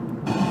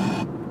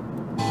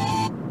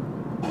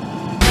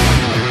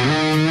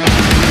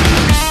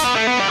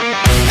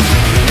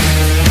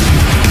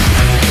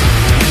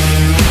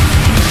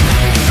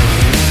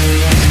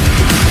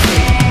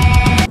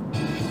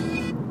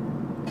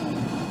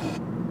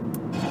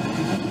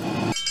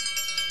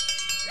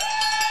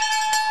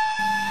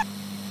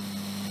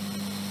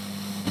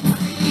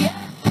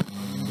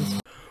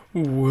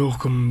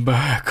Welcome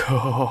back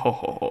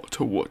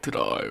to What Did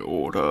I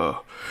Order?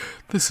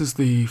 This is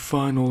the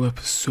final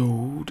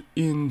episode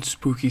in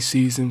spooky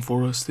season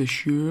for us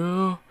this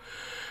year.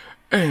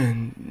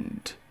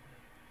 And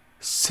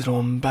sit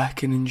on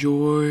back and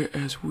enjoy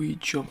as we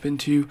jump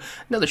into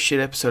another shit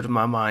episode of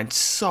my mind.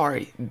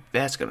 Sorry,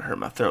 that's gonna hurt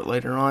my throat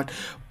later on.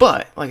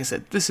 But, like I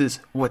said, this is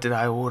What Did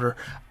I Order?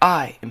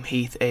 I am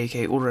Heath,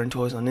 aka Ordering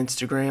Toys on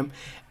Instagram.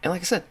 And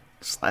like I said,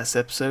 this last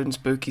episode in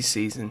spooky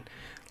season.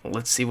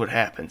 Let's see what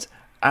happens.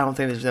 I don't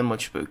think there's that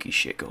much spooky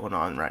shit going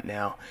on right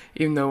now.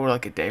 Even though we're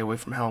like a day away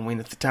from Halloween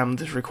at the time of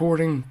this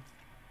recording,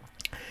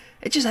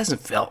 it just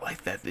hasn't felt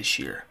like that this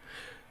year.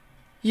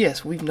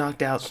 Yes, we've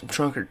knocked out some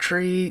trunk or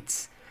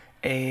treats,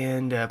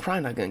 and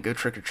probably not going to go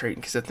trick or treating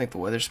because I think the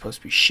weather's supposed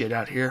to be shit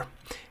out here.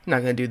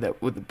 Not going to do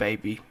that with the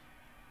baby.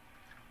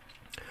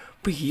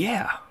 But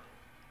yeah,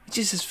 it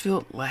just has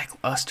felt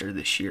lackluster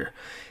this year.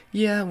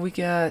 Yeah, we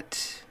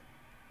got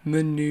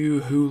the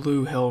new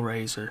Hulu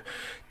Hellraiser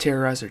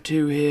Terrorizer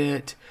 2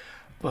 hit,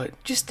 but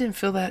just didn't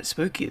feel that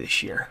spooky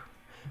this year.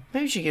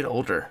 Maybe as you get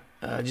older,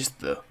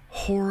 just the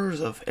horrors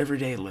of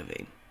everyday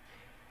living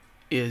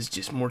is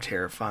just more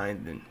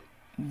terrifying than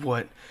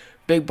what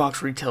big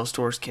box retail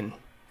stores can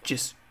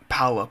just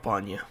pile up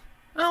on you.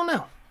 I don't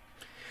know.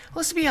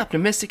 Let's be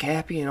optimistic,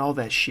 happy, and all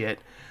that shit.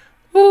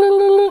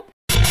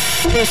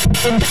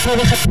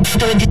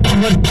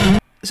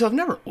 So I've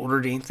never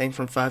ordered anything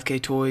from 5K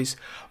Toys,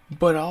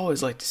 but I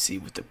always like to see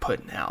what they're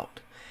putting out.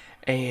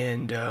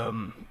 And,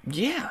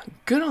 yeah,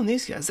 good on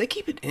these guys. They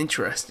keep it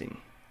interesting.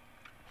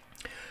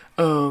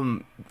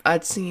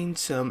 I'd seen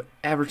some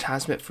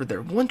advertisement for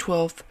their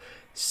 1/12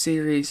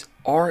 series,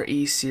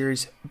 RE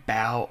series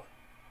Bow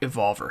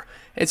Evolver.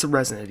 It's a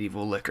Resident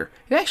Evil liquor.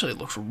 It actually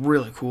looks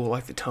really cool,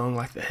 like the tongue,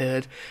 like the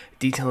head.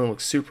 Detailing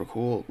looks super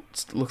cool.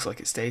 It looks like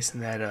it stays in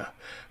that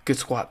good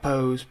squat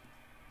pose.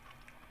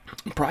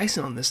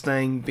 Pricing on this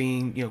thing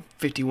being,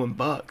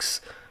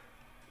 $51.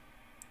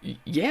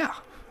 Yeah.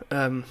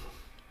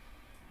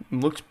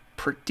 Looks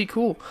pretty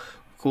cool.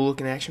 Cool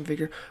looking action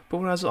figure. But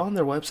when I was on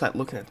their website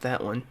looking at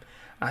that one,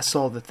 I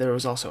saw that there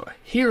was also a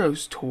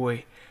Heroes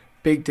Toy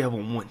Big Devil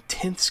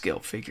 1/10 scale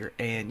figure.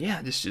 And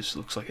yeah, this just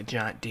looks like a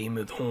giant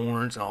demon with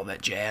horns and all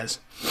that jazz.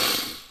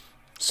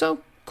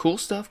 So, cool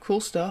stuff.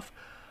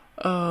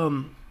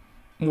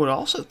 What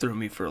also threw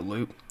me for a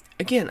loop,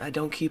 again, I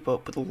don't keep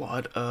up with a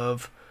lot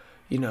of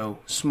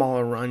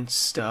smaller run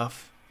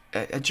stuff.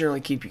 I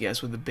generally keep you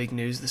guys with the big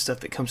news, the stuff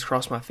that comes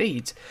across my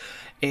feeds,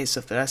 and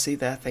stuff that I see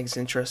that I think is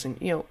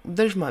interesting.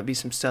 There's might be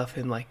some stuff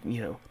in the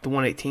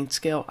 1/18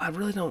 scale. I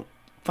really don't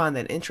find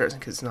that interesting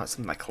because it's not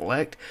something I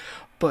collect.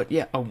 But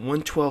yeah, a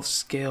 1/12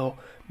 scale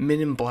Men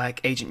in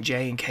Black Agent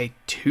J and K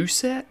 2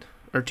 set,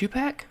 or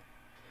 2-pack.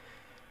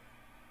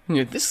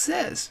 This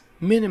says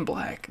Men in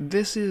Black.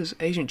 This is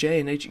Agent J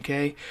and Agent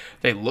K.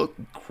 They look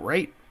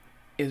great.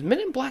 Is Men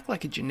in Black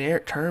like a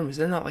generic term? Is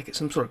there not like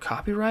some sort of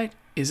copyright?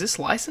 Is this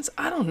licensed?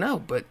 I don't know,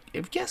 but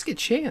if you guys get a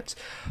chance,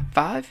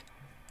 5,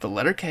 the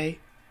letter K,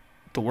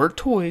 the word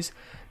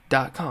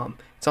toys.com.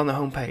 It's on the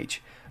homepage.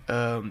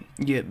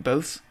 You get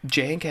both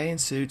J and K in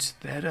suits,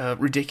 that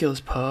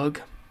ridiculous pug,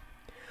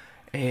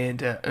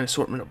 and an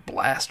assortment of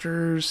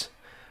blasters,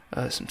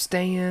 some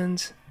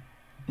stands,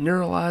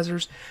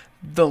 neuralizers.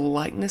 The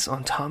likeness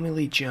on Tommy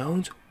Lee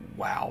Jones,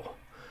 wow.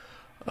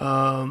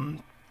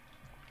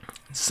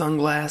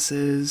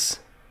 Sunglasses.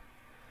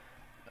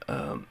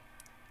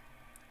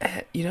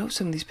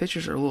 Some of these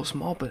pictures are a little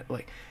small, but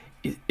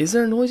is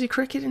there a noisy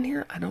cricket in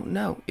here? I don't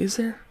know. Is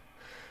there?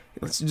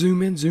 Let's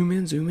zoom in.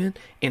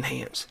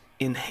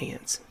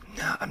 Enhance.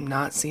 No, I'm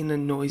not seeing a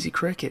noisy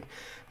cricket.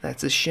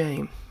 That's a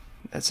shame.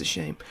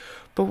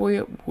 But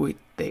what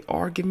they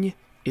are giving you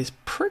is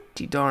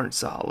pretty darn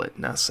solid,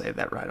 and I'll say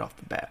that right off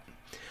the bat.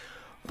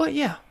 But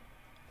yeah,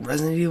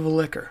 Resident Evil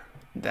liquor.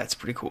 That's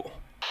pretty cool.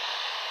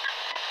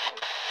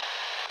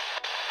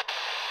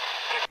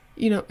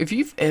 If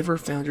you've ever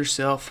found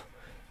yourself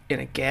in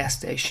a gas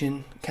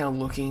station kind of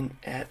looking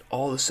at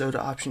all the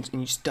soda options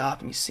and you stop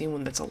and you see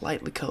one that's a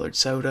lightly colored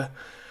soda,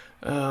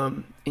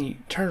 and you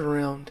turn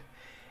around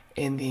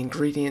and the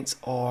ingredients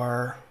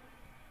are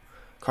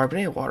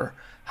carbonated water,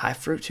 high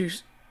fruit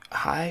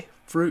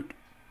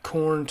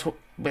corn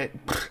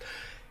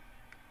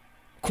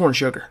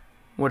sugar,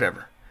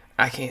 whatever.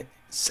 I can't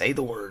say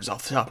the words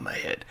off the top of my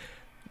head.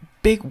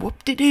 Big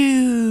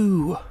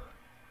whoop-de-doo!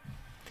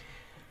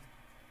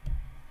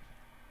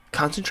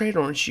 Concentrated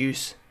orange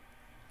juice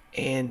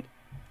and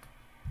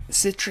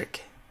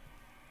citric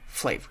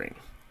flavoring,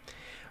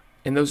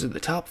 and those are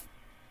the top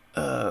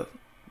the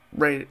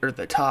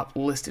top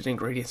listed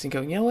ingredients. And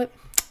go, you know what?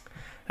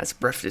 That's a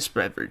breakfast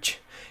beverage.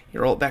 You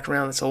roll it back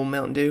around. This old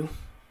Mountain Dew.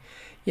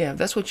 Yeah, if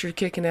that's what you're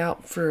kicking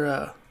out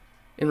for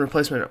in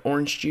replacement of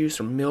orange juice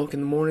or milk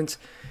in the mornings,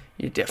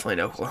 you're definitely in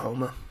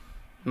Oklahoma.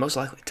 Most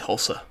likely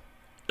Tulsa.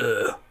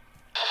 Ugh.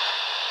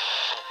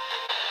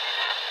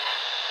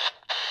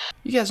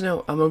 You guys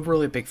know I'm a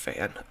really big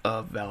fan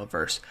of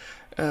Valaverse.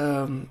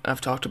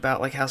 I've talked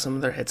about like how some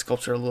of their head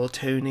sculpts are a little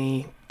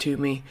toony to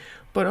me,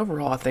 but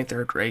overall I think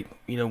they're a great,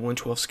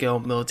 1/12 scale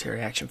military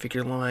action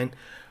figure line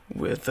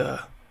with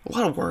a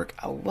lot of work.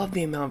 I love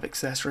the amount of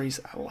accessories.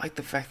 I like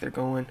the fact they're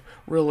going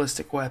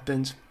realistic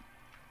weapons.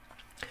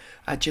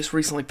 I just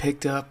recently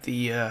picked up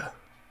the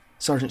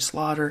Sergeant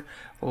Slaughter,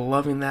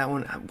 loving that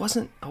one. I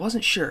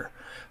wasn't sure,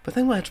 but I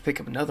think I might have to pick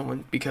up another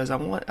one because I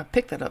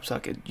picked that up so I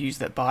could use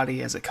that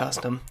body as a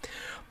custom.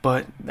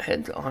 But the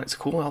head on it's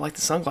cool. I like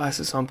the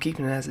sunglasses, so I'm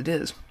keeping it as it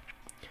is.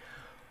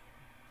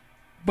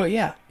 But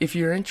yeah, if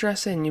you're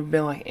interested and you've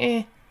been like,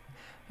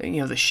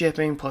 the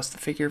shipping plus the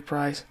figure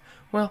price,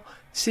 well,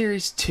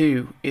 Series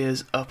 2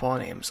 is up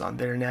on Amazon.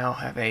 They now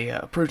have a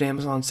approved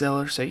Amazon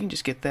seller, so you can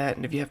just get that.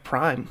 And if you have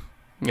Prime,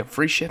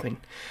 free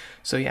shipping.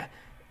 So yeah,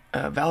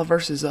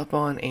 Valaverse is up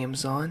on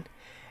Amazon.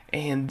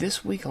 And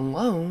this week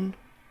alone,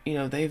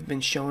 they've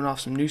been showing off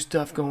some new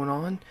stuff going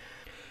on.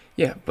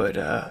 Yeah, but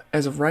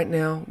as of right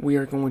now, we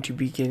are going to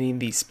be getting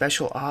the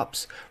Special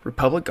Ops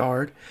Republic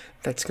Guard.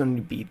 That's going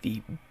to be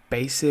the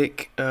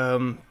basic,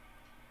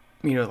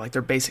 like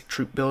their basic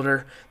troop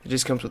builder that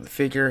just comes with a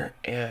figure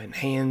and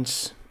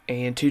hands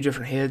and 2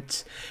 different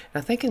heads.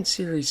 And I think in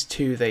Series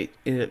 2, they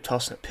ended up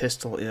tossing a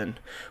pistol in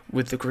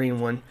with the green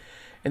one.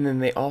 And then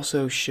they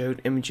also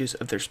showed images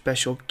of their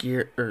special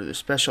gear, or their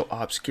Special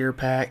Ops gear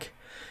pack,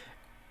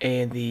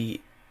 and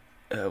the,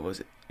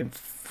 the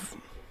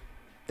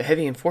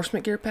heavy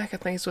enforcement gear pack, I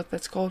think is what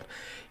that's called.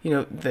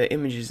 The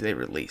images they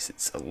release,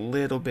 it's a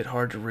little bit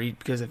hard to read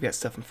because they've got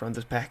stuff in front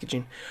of the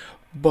packaging.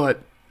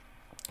 But,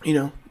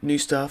 new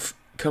stuff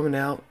coming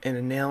out and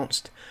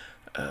announced.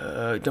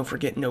 Don't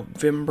forget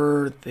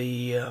November,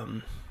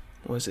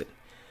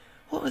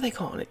 what were they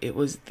calling it? It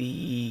was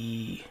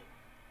the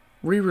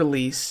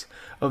re-release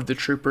of the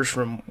Troopers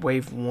from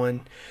Wave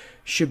 1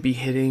 should be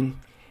hitting.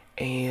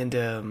 And,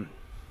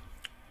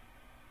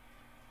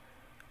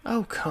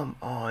 oh, come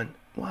on.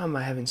 Why am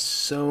I having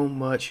so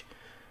much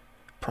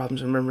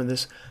problems remembering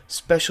this?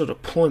 Special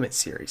Deployment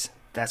Series.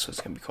 That's what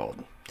it's going to be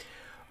called.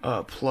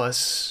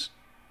 Plus,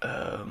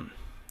 the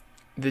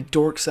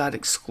Dorkside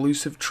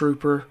exclusive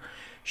Trooper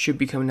should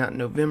be coming out in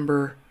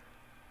November.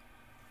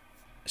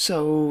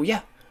 So,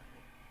 yeah.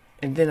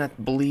 And then I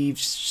believe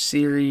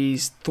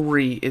Series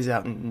 3 is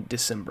out in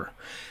December.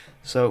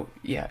 So,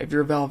 yeah, if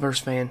you're a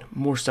Valaverse fan,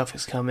 more stuff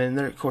is coming. And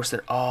of course,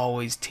 they're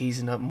always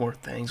teasing up more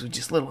things with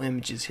just little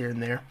images here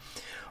and there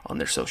on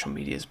their social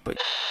medias. But,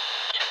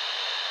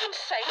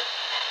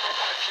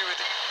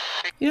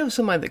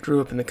 somebody that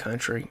grew up in the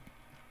country,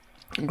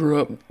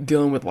 grew up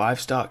dealing with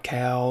livestock,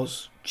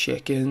 cows,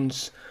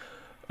 chickens,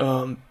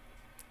 a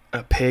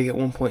pig at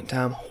one point in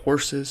time,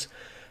 horses.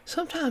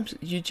 Sometimes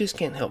you just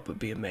can't help but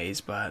be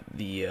amazed by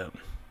the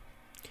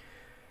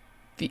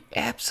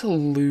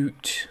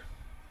absolute,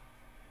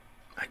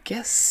 I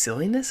guess,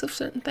 silliness of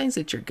certain things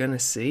that you're gonna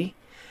see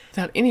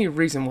without any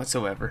reason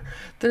whatsoever.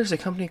 There's a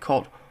company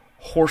called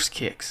Horse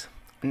Kicks,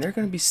 and they're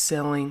gonna be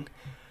selling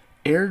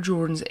Air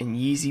Jordans and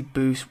Yeezy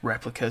Boost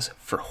replicas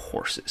for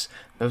horses.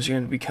 Those are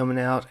going to be coming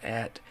out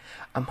at,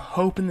 I'm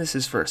hoping this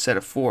is for a set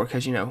of 4,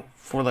 because,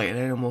 4-legged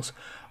animals,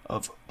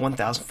 of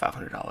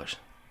 $1,500.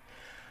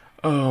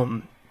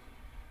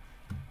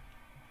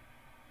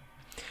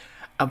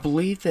 I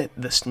believe that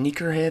the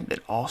sneakerhead that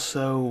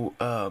also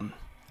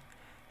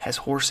has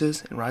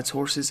horses and rides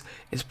horses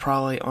is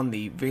probably on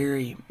the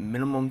very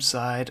minimum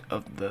side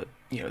of the,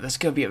 that's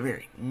going to be a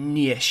very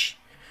niche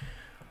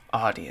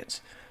audience.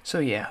 So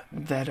yeah,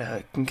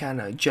 that can kind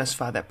of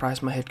justify that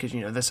price in my head because,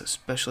 that's a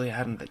specialty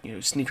item that,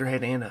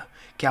 sneakerhead and a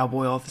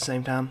cowboy all at the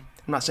same time.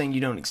 I'm not saying you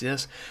don't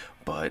exist,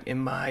 but in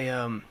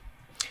my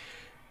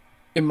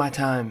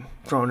time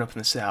growing up in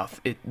the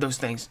South, those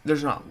things,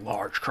 there's not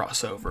large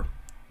crossover.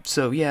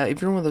 So yeah,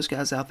 if you're one of those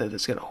guys out there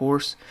that's got a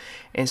horse,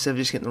 and instead of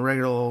just getting the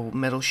regular old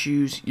metal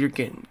shoes, you're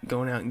going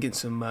out and getting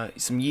some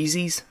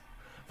Yeezys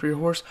for your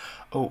horse.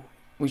 Oh,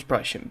 we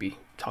probably shouldn't be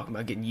talking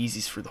about getting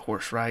Yeezys for the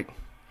horse, right?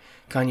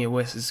 Kanye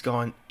West has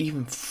gone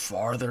even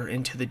farther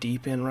into the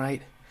deep end,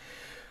 right?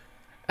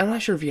 I'm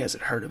not sure if you guys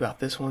had heard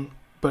about this one,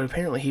 but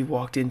apparently he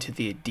walked into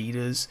the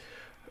Adidas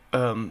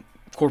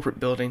corporate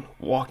building,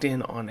 walked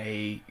in on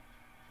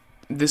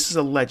this is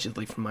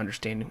allegedly from my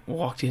understanding,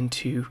 walked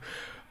into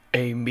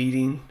a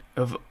meeting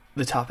of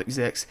the top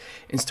execs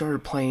and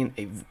started playing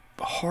a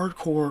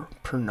hardcore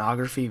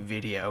pornography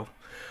video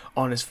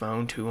on his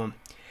phone to him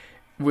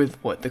with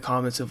the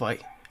comments of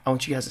like, I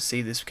want you guys to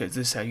see this because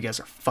this is how you guys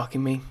are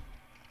fucking me.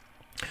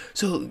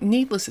 So,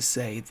 needless to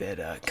say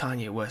that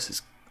Kanye West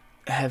is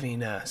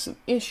having some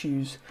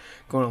issues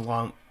going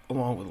along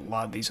with a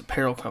lot of these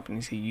apparel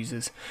companies he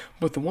uses.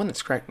 But the one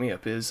that's cracked me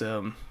up is,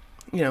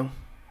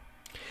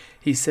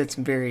 he said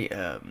some very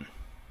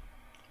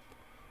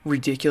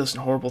ridiculous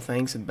and horrible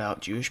things about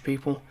Jewish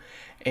people.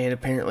 And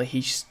apparently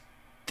he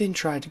then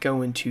tried to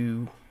go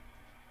into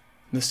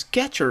the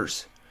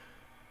Skechers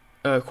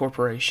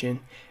corporation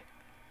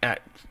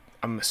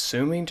I'm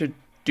assuming to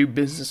do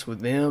business with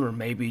them, or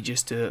maybe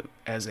just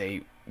as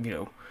a,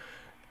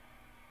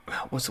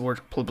 what's the word,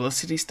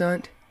 publicity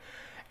stunt.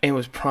 and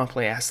was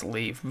promptly asked to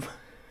leave.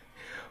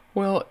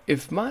 Well,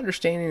 if my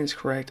understanding is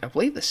correct, I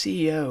believe the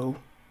CEO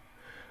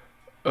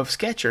of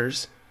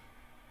Skechers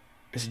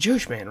is a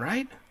Jewish man,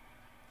 right?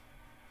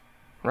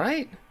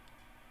 Right?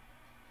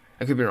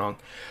 I could be wrong.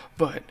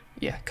 But,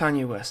 yeah,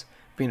 Kanye West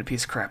being a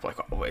piece of crap like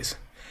always.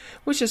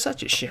 Which is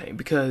such a shame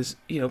because,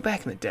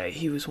 back in the day,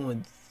 he was one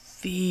of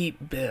the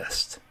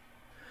best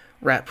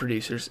rap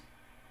producers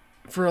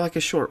for like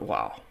a short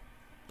while.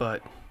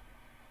 But,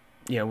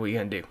 yeah, what are you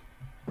gonna do?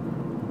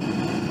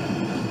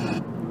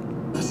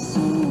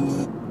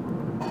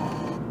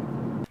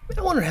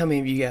 I wonder how many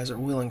of you guys are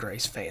Will and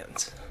Grace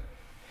fans.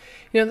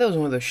 That was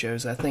one of those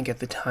shows I think at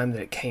the time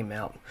that it came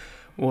out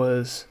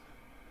was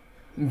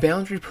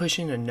boundary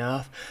pushing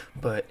enough,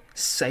 but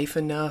safe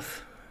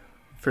enough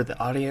for the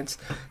audience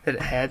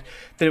that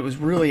it was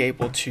really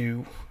able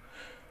to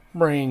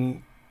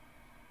bring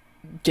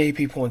gay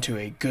people into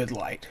a good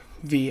light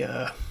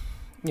via,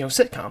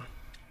 sitcom.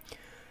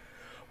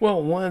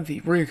 Well, one of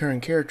the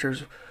recurring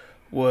characters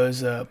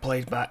was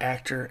played by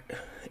actor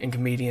and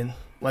comedian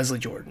Leslie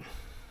Jordan.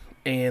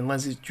 And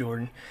Leslie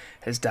Jordan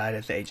has died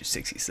at the age of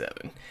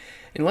 67.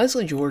 And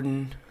Leslie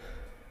Jordan,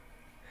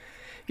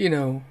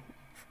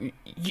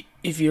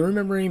 if you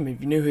remember him, if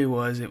you knew who he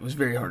was, it was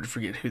very hard to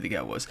forget who the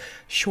guy was.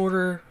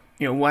 Shorter,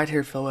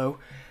 white-haired fellow,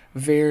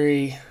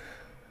 very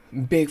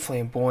big,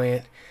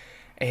 flamboyant,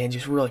 and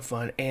just really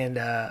fun. And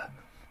I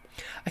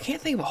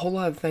can't think of a whole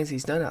lot of things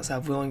he's done outside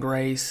of Will and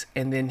Grace.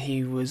 And then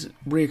he was a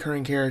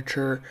recurring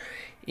character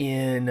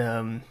in,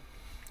 or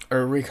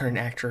a recurring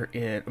actor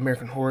in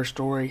American Horror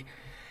Story.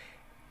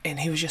 And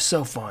he was just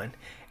so fun.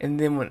 And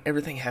then when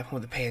everything happened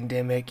with the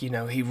pandemic, he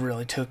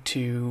really took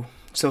to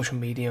social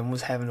media and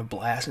was having a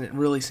blast. And it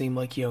really seemed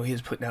like, he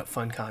was putting out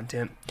fun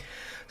content.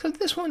 So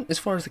this one, as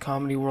far as the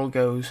comedy world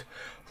goes,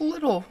 a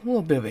little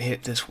bit of a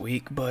hit this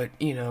week. But,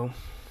 when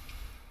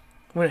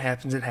it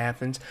happens, it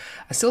happens.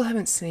 I still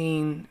haven't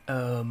seen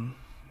A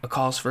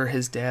Cause for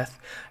His Death.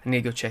 I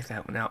need to go check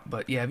that one out.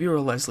 But yeah, if you're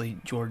a Leslie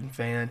Jordan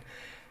fan,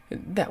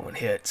 that one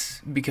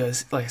hits.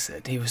 Because, like I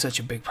said, he was such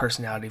a big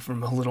personality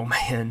from a little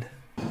man.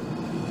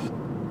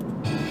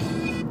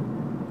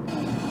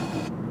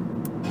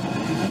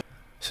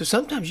 So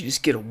sometimes you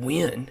just get a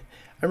win.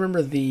 I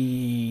remember like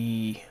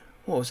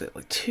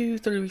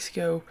 2-3 weeks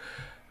ago,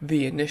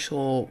 the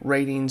initial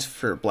ratings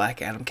for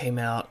Black Adam came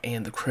out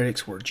and the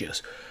critics were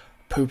just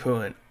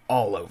poo-pooing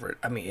all over it.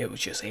 I mean, it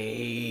was just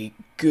a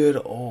good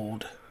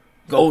old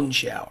golden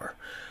shower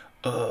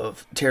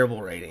of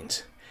terrible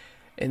ratings.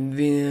 And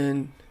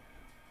then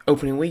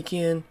opening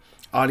weekend,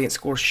 audience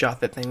score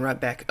shot that thing right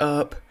back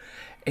up.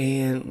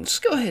 And let's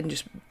go ahead and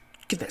just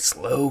give that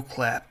slow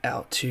clap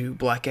out to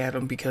Black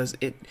Adam because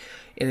it,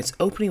 in its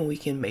opening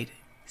weekend, made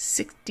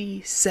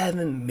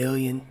 $67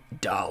 million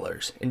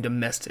in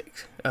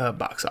domestic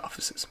box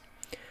offices.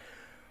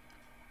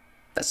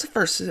 That's the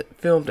first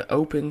film to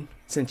open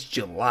since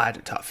July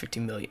to top 50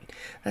 million.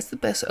 That's the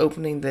best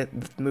opening that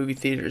the movie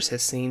theaters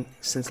has seen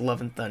since Love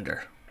and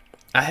Thunder.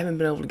 I haven't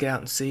been able to get out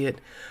and see it,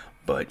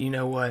 but you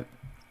know what?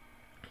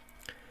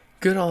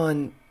 Good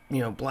on,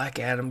 Black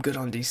Adam, good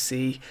on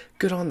DC,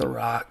 good on The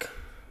Rock.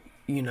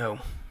 I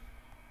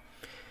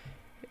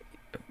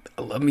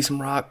love me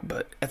some Rock,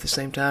 but at the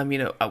same time, we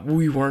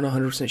weren't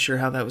 100% sure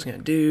how that was going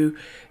to do.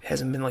 It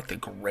hasn't been like the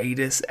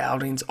greatest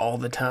outings all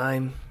the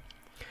time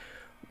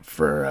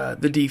for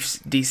the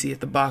DC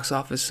at the box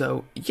office.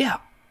 So, yeah,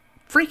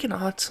 freaking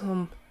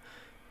awesome.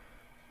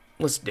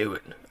 Let's do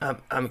it.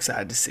 I'm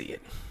excited to see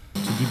it.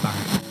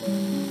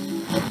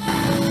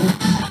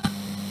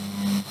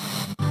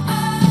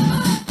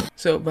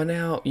 So by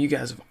now, you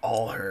guys have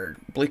all heard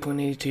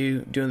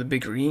Blink-182 doing the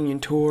big reunion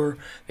tour.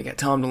 They got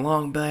Tom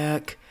DeLonge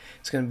back.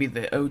 It's going to be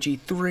the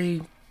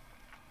OG3.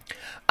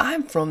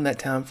 I'm from that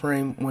time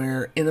frame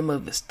where Enema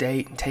of the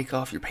State and Take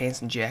Off Your Pants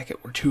and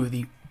Jacket were two of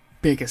the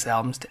biggest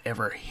albums to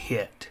ever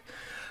hit.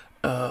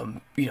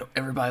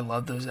 Everybody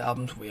loved those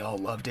albums. We all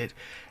loved it.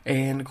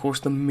 And, of course,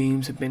 the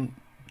memes have been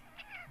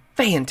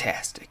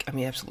fantastic. I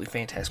mean, absolutely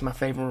fantastic. My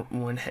favorite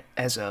one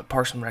as a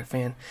Parks and Rec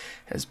fan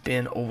has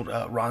been old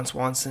Ron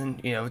Swanson.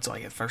 It's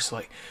like at first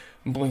like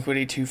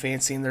Blink-182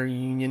 fans seeing their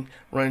reunion,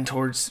 running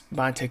towards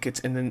buying tickets,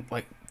 and then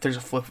like there's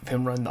a flip of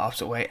him running the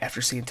opposite way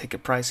after seeing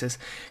ticket prices.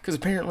 Because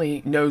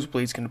apparently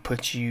Nosebleed's going to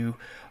put you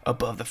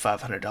above the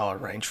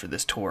 $500 range for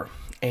this tour.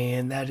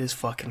 And that is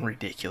fucking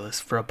ridiculous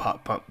for a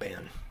pop punk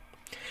band.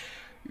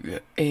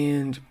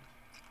 And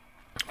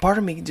part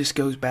of me just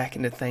goes back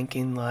into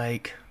thinking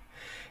like,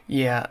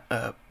 yeah,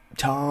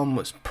 Tom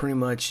was pretty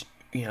much,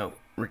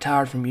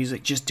 retired from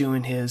music, just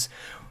doing his,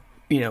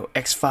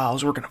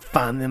 X-Files, we're going to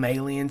find them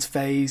aliens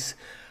phase,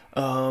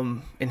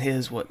 in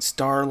his,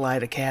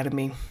 Starlight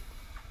Academy.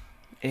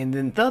 And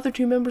then the other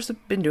two members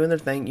have been doing their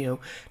thing.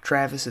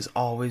 Travis has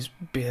always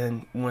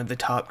been one of the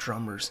top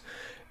drummers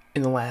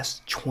in the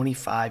last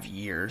 25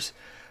 years.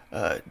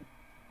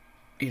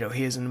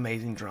 He is an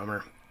amazing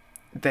drummer.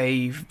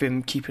 They've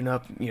been keeping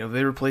up,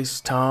 they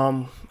replaced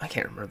Tom, I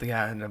can't remember the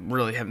guy, and I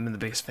really haven't been the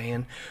biggest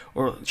fan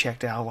or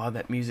checked out a lot of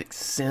that music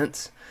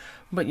since,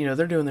 but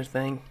they're doing their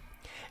thing.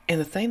 And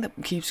the thing that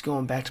keeps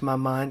going back to my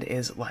mind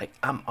is, like,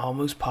 I'm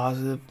almost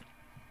positive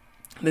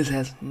this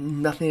has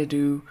nothing to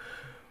do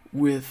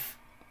with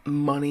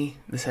money.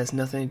 This has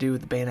nothing to do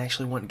with the band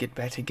actually wanting to get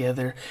back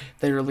together.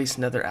 They release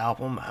another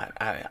album.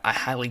 I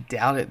highly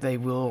doubt it. They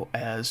will,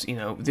 as, you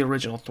know, the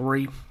original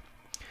three.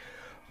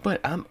 But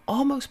I'm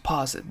almost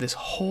positive this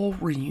whole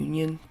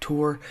reunion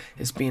tour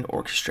is being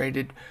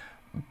orchestrated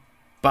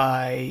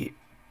by,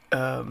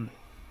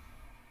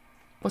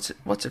 what's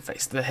her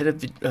face? The head of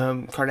the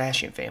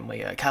Kardashian family,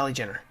 Kylie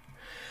Jenner.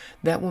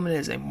 That woman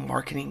is a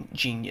marketing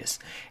genius,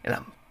 and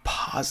I'm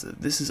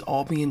positive this is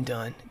all being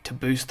done to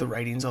boost the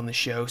ratings on the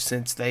show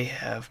since they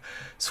have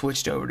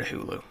switched over to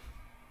Hulu.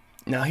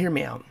 Now, hear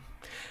me out.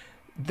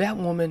 That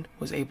woman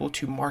was able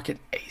to market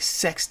a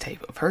sex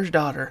tape of her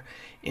daughter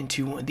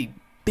into one of the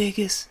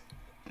biggest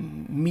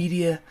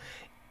media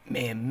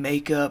and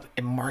makeup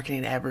and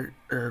marketing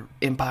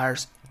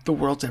empires the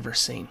world's ever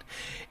seen.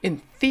 In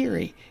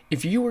theory,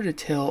 if you were to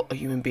tell a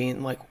human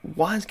being, like,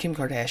 why is Kim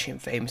Kardashian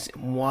famous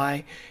and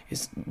why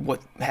is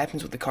what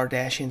happens with the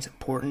Kardashians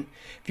important,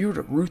 if you were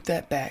to root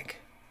that back,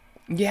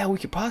 yeah, we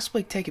could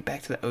possibly take it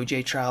back to the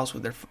OJ trials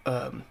with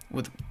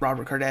with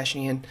Robert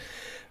Kardashian,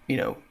 you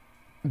know,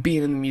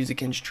 being in the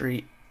music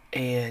industry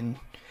and,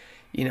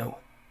 you know,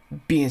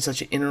 being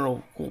such an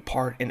integral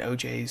part in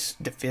OJ's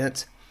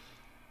defense.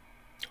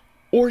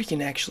 Or you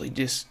can actually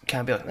just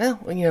kind of be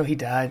like, well, you know, he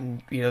died,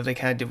 and, you know, they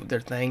kind of did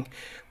their thing.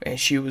 And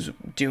she was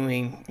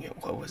doing, you know,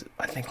 what was it?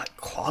 I think, like,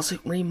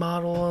 closet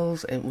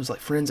remodels, and it was, like,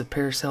 friends of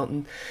Paris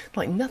Hilton.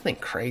 Like, nothing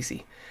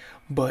crazy.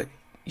 But,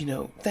 you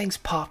know, things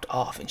popped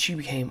off, and she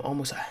became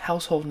almost a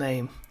household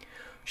name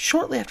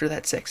shortly after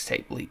that sex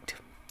tape leaked.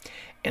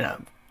 And I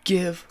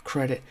give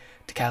credit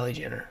to Kylie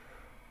Jenner.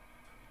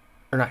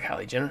 Or not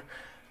Kylie Jenner.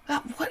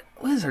 What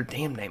is her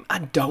damn name? I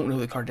don't know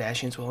the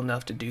Kardashians well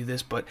enough to do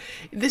this, but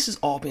this is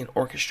all being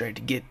orchestrated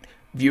to get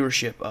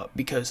viewership up,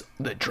 because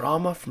the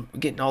drama from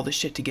getting all this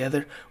shit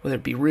together, whether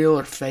it be real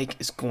or fake,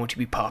 is going to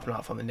be popping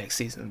off on the next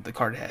season of the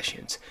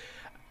Kardashians.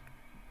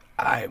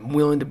 I'm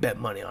willing to bet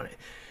money on it.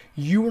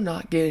 You are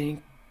not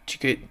getting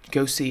to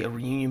go see a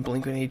reunion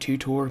Blink-182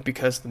 tour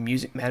because the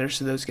music matters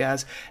to those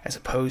guys, as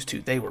opposed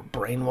to they were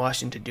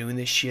brainwashed into doing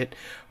this shit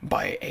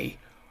by a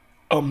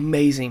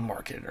amazing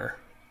marketer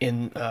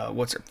in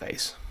what's her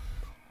face.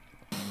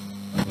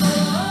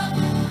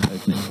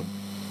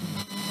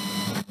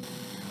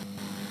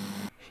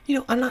 You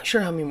know, I'm not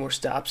sure how many more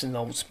stops in the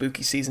old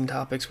spooky season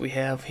topics we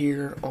have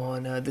here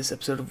on this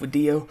episode of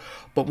Video,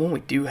 but one we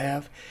do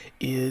have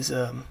is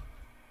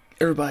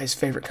everybody's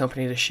favorite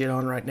company to shit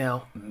on right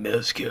now,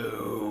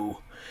 Mezco,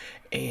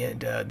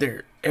 and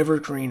their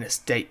Evergreen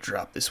Estate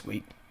drop this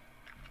week.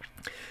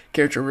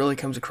 Character really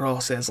comes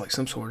across as like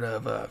some sort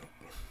of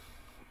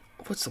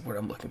what's the word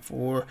I'm looking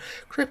for?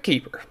 Crypt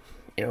keeper.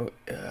 You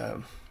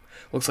know,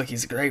 looks like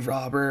he's a grave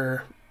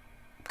robber.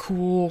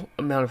 Cool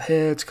amount of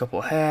heads, couple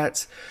of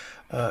hats.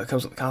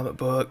 Comes with a comic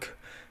book,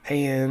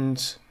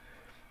 hands.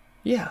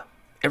 Yeah,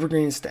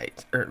 Evergreen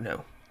Estates.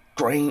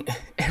 Evergreen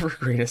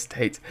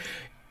Estates.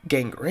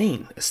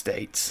 Gangrene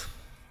Estates.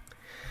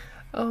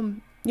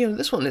 You know,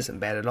 this one isn't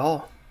bad at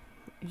all.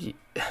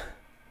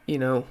 You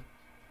know,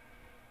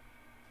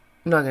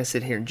 I'm not going to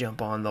sit here and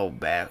jump on the old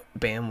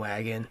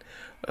bandwagon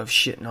of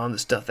shitting on the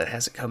stuff that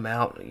hasn't come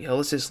out. You know,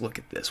 let's just look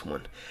at this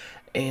one.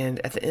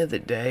 And at the end of the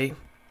day,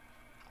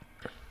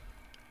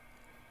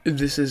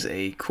 this is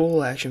a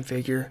cool action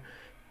figure.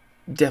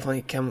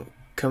 Definitely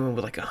coming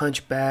with like a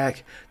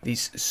hunchback,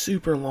 these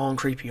super long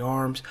creepy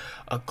arms,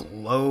 a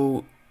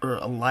glow or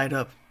a light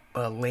up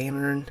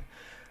lantern.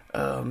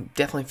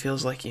 Definitely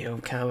feels like, you know,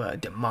 kind of a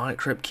demonic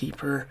crypt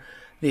keeper.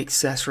 The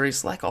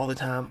accessories, like all the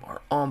time,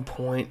 are on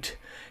point.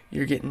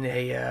 You're getting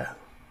a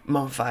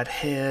mummified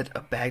head, a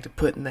bag to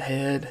put in the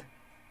head,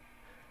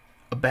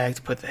 a bag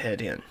to put the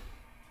head in.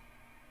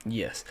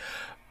 Yes.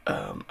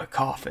 A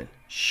coffin,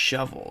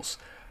 shovels.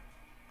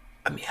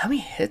 I mean, how many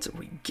heads are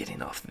we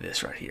getting off of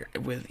this right here?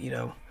 With, you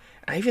know,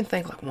 I even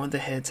think like one of the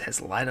heads has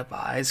light up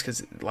eyes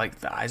because like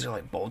the eyes are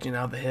like bulging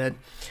out of the head.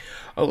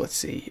 Oh, let's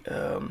see.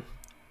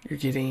 You're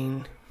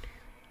getting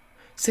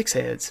 6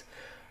 heads.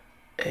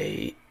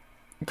 A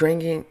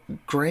Gangrene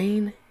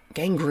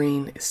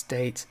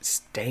Estates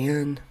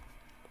stand.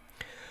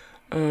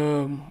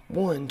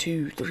 1,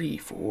 2, 3,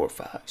 4,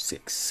 5,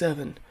 6,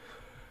 7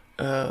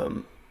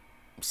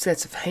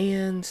 sets of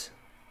hands,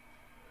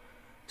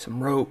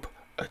 some rope,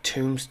 a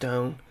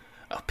tombstone,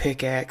 a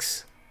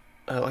pickaxe.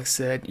 Like I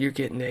said, you're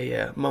getting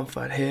a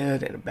mummified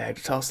head and a bag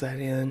to toss that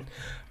in,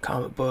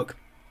 comic book.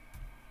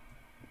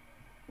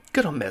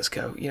 Good on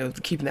Mezco, you know,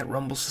 keeping that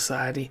Rumble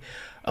Society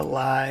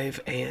alive,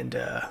 and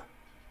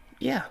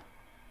yeah.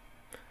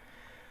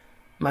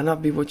 Might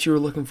not be what you were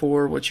looking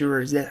for, what you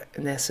were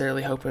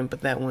necessarily hoping,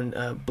 but that one,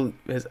 I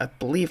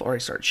believe, already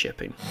started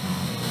shipping.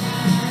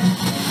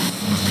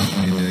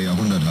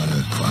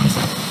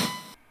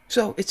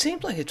 So, it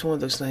seems like it's one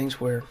of those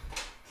things where,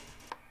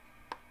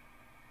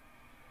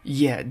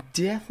 yeah,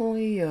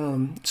 definitely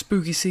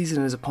spooky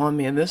season is upon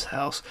me in this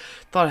house.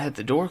 Thought I had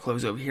the door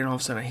closed over here, and all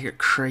of a sudden I hear it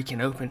creaking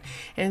open.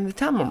 And the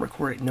time I'm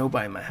recording,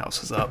 nobody in my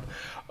house is up.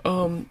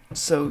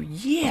 So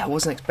yeah, I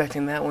wasn't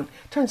expecting that one.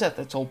 Turns out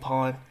that's old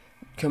Pawn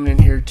coming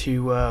in here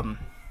to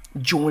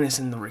join us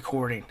in the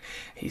recording.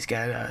 He's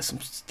got some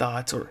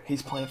thoughts, or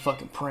he's playing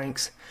fucking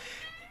pranks.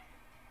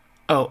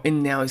 Oh,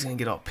 and now he's gonna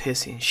get all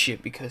pissy and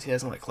shit because he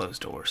doesn't like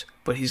closed doors.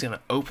 But he's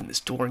gonna open this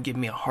door and give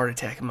me a heart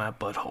attack in my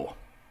butthole.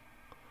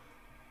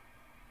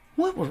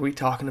 What were we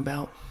talking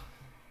about?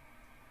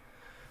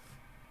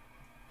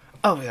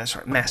 Oh, yeah, that's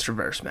right,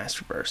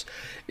 Masterverse.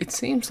 It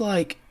seems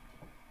like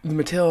the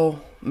Mattel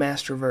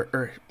Masters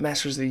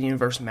of the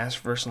Universe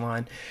Masterverse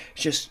line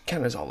just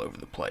kind of is all over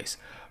the place.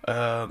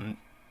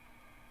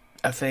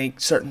 I think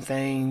certain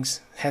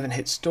things haven't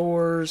hit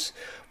stores,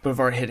 but have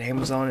already hit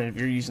Amazon, and if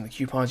you're using the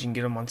coupons, you can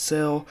get them on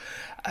sale.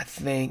 I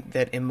think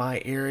that in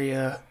my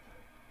area,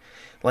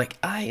 like,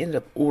 I ended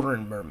up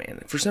ordering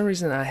Merman. For some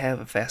reason, I have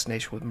a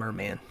fascination with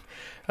Merman.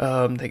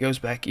 That goes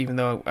back, even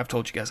though I've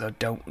told you guys I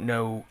don't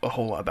know a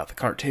whole lot about the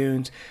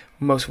cartoons.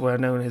 Most of what I've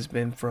known has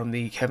been from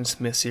the Kevin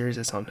Smith series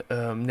that's on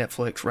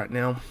Netflix right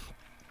now.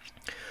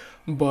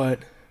 But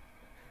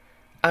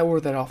I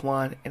ordered that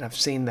offline, and I've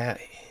seen that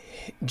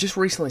just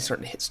recently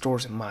starting to hit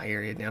stores in my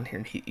area down here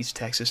in East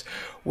Texas,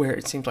 where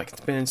it seems like it's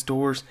been in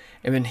stores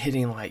and been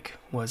hitting, like,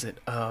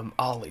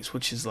 Ollie's,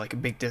 which is like a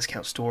big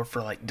discount store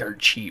for like dirt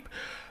cheap,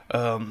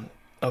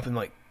 up in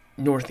like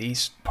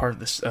northeast part of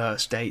the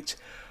states.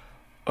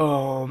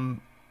 And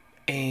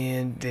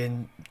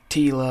then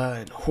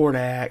Tila and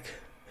Hordak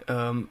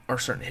are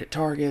starting to hit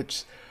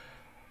Targets.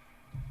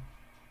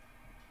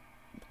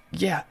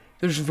 Yeah,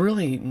 there's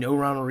really no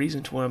rhyme or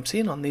reason to what I'm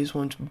seeing on these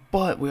ones,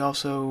 but we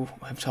also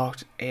have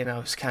talked, and I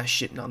was kind of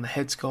shitting on the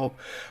head sculpt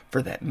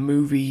for that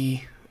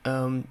movie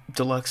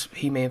deluxe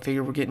He-Man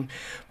figure we're getting,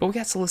 but we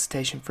got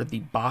solicitation for the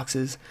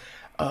boxes.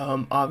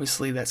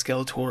 Obviously that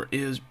Skeletor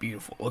is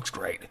beautiful, looks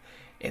great,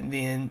 and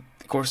then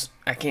of course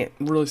I can't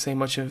really say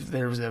much of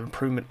there was an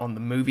improvement on the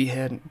movie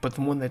head, but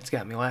the one that's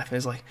got me laughing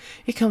is like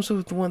it comes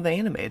with one of the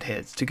animated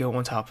heads to go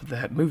on top of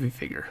that movie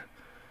figure.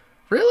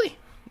 Really?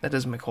 That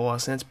doesn't make a whole lot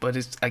of sense, but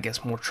it's, I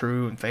guess, more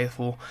true and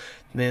faithful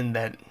than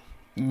that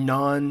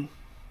non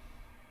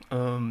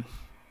Dolph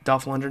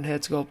Lundgren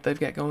head sculpt they've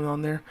got going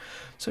on there.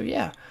 So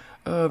yeah,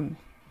 of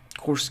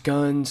course,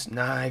 guns,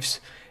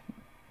 knives.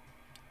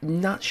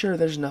 Not sure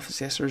there's enough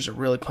accessories to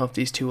really pump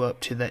these two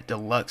up to that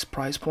deluxe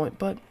price point,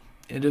 but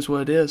it is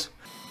what it is.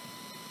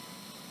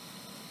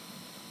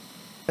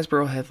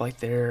 Hasbro had like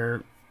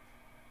their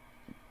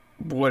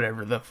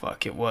whatever the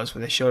fuck it was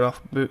when they showed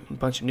off a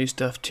bunch of new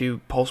stuff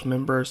to Pulse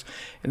members,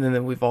 and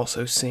then we've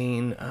also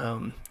seen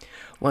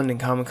London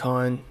Comic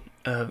Con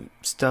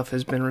stuff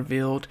has been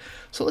revealed.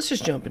 So let's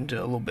just jump into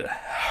a little bit of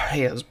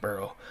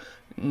Hasbro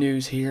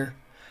news here,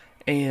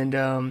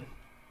 and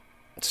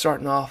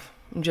starting off,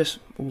 just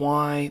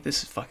why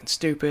this is fucking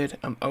stupid.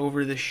 I'm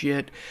over this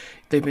shit.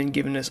 They've been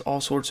giving us all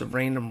sorts of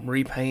random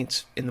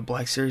repaints in the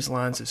Black Series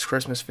lines as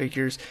Christmas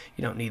figures.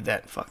 You don't need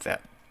that. Fuck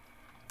that.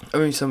 I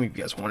mean, some of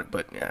you guys want it,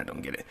 but yeah, I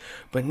don't get it.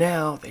 But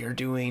now they are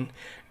doing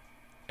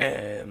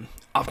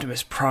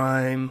Optimus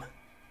Prime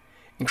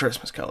in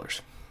Christmas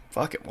colors.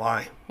 Fuck it,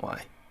 why?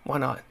 Why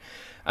not?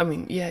 I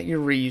mean, yeah, you're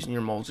reusing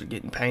your molds, you're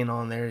getting paint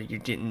on there, you're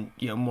getting,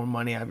 more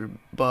money out of your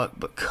buck,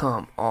 but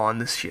come on,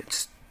 this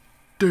shit's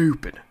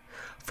stupid.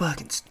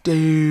 Fucking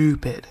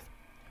stupid.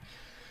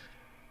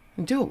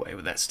 Do away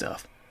with that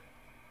stuff.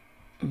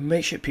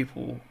 Make shit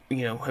people,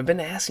 have been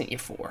asking you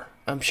for.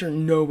 I'm sure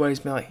nobody's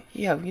been like,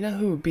 yeah,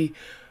 who would be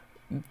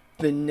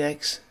the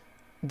next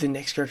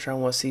character I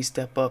want to see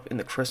step up in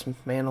the Christmas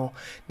mantle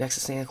next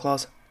to Santa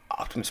Claus?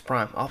 Optimus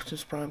Prime.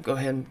 Optimus Prime, go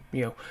ahead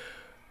and,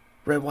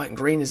 red, white, and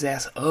green his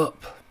ass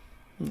up.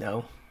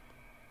 No.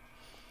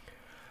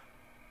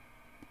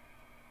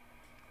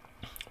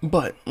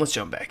 But let's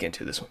jump back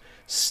into this one.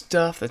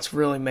 Stuff that's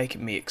really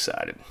making me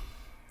excited.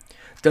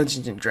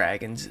 Dungeons and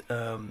Dragons.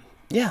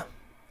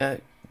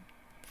 The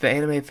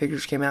anime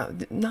figures came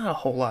out. Not a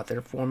whole lot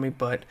there for me,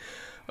 but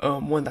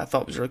one that I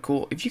thought was really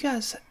cool. If you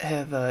guys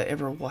have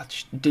ever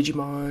watched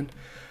Digimon,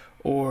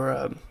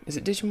 or is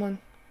it Digimon?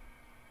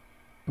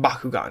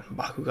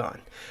 Bakugan,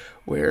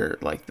 where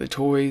like the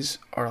toys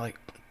are like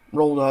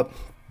rolled up,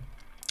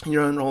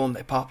 you unroll them,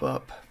 they pop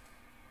up.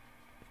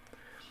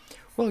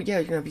 Well, yeah,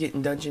 you're gonna be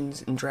getting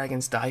Dungeons and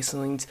Dragons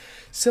Dicelings,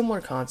 similar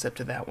concept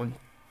to that one,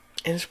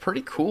 and it's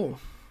pretty cool.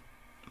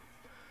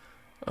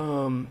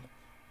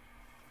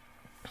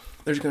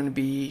 There's going to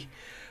be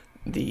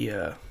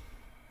the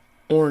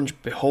Orange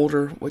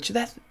Beholder, which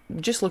that,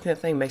 just looking at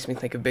that thing makes me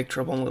think of Big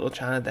Trouble in Little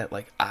China, that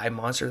like eye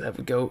monster that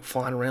would go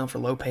flying around for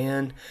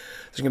Lopan.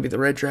 There's going to be the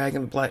Red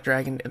Dragon, the Black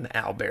Dragon, and the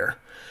Owlbear.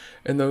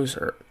 And those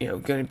are,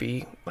 going to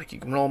be, like, you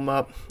can roll them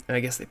up, and I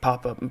guess they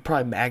pop up, and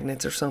probably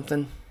magnets or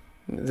something.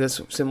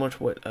 That's similar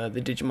to what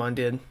the Digimon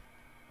did.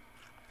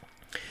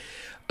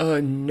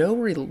 No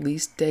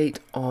release date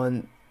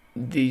on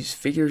these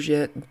figures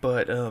yet,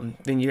 but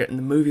then you're in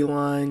the movie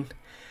line,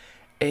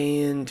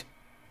 and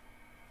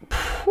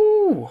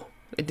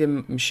it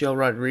did Michelle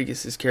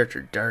Rodriguez's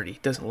character dirty.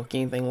 Doesn't look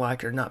anything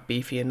like her, not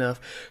beefy enough,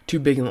 too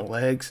big in the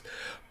legs,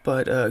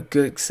 But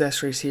good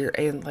accessories here,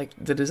 and like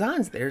the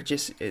designs there,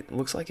 just it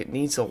looks like it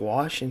needs a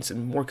wash and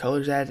some more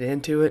colors added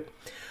into it.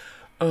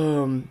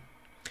 Um,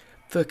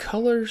 the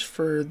colors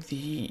for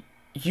the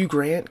Hugh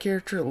Grant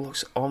character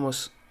looks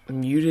almost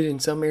muted in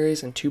some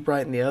areas and too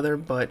bright in the other,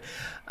 but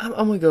I'm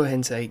gonna go ahead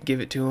and say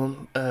give it to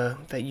him.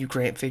 That Hugh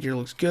Grant figure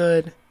looks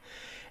good,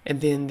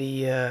 and then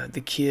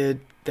the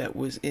kid that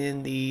was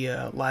in the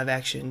live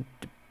action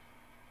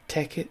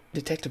Detective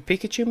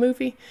Pikachu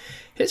movie,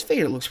 his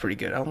figure looks pretty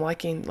good. I'm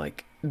liking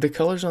like the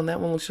colors on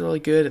that one looks really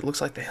good. It looks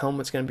like the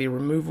helmet's going to be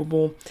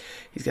removable.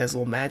 He's got his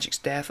little magic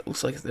staff. It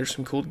looks like there's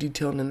some cool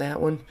detailing in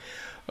that one.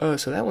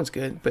 So that one's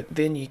good. But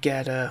then you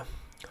got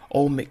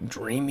old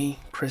McDreamy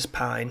Chris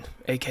Pine,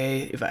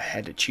 aka If I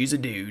Had to Choose a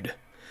Dude.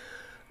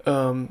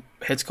 Head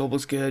sculpt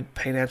looks good.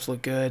 Paint apps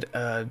look good.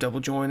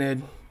 Double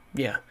jointed.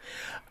 Yeah.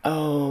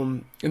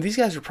 And these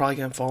guys are probably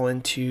going to fall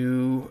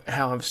into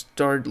how I've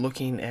started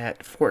looking at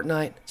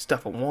Fortnite.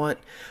 Stuff I want,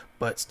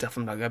 but stuff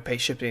I'm not going to pay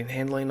shipping and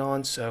handling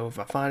on. So if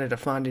I find it, I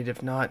find it.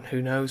 If not,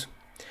 who knows.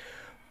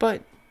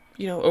 But,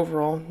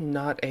 overall,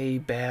 not a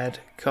bad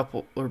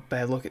couple or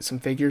bad look at some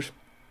figures.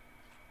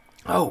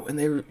 Oh, and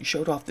they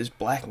showed off this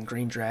black and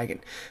green dragon.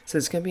 So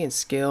it's going to be in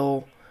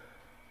scale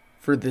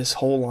for this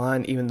whole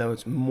line, even though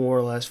it's more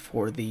or less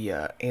for the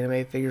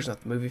anime figures,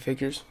 not the movie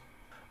figures.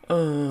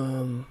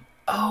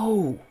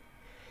 Oh,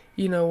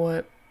 you know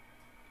what?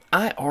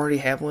 I already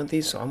have one of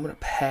these, so I'm going to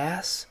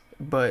pass.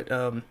 But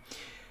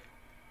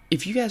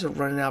if you guys are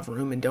running out of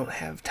room and don't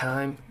have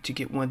time to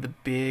get one of the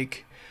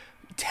big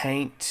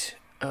tanked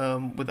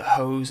with a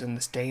hose and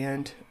the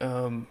stand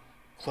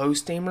clothes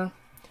steamer,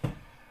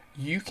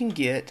 you can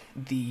get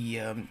the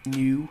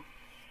new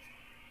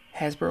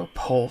Hasbro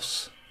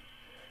Pulse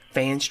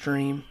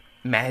Fanstream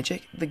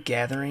Magic the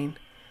Gathering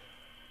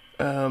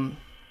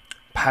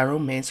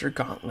Pyromancer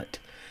Gauntlet.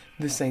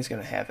 This thing's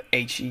going to have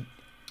HD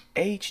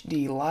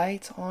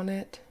lights on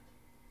it.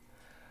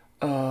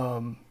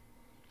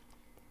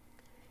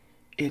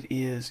 It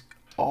is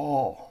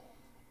all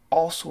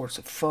sorts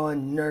of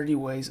fun, nerdy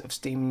ways of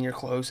steaming your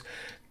clothes.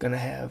 Going to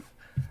have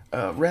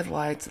red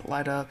lights that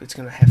light up. It's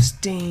going to have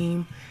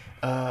steam,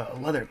 a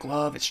leather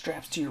glove. It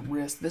straps to your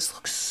wrist. This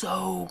looks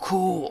so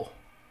cool.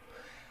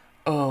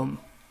 But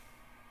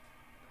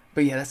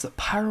yeah, that's the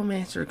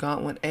Pyromancer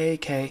Gauntlet,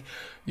 aka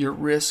your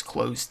wrist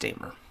clothes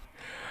steamer.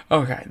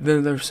 Okay,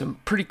 then there's some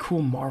pretty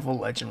cool Marvel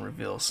Legend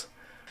reveals.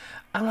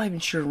 I'm not even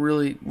sure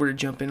really where to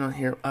jump in on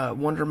here.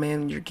 Wonder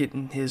Man, you're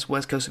getting his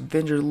West Coast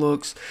Avenger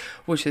looks,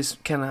 which is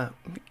kind of,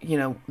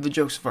 the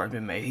jokes have already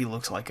been made. He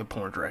looks like a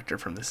porn director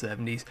from the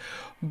 70s.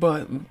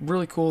 But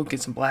really cool,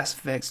 get some blast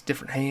effects,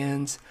 different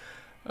hands.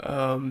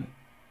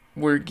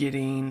 We're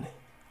getting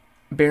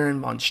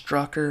Baron von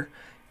Strucker.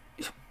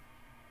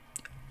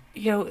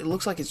 It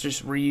looks like it's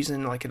just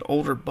reusing like an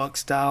older Buck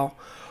style,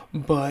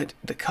 but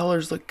the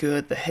colors look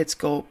good. The head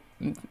sculpt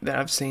that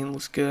I've seen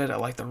looks good. I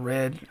like the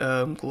red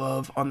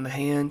glove on the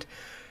hand.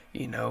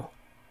 Hill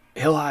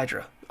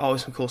Hydra,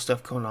 always some cool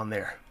stuff going on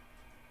there.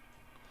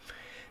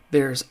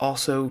 There's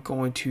also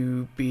going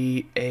to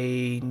be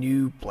a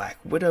new Black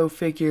Widow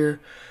figure.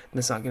 And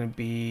it's not going to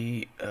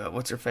be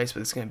what's her face,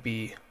 but it's going to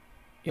be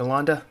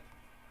Yolanda.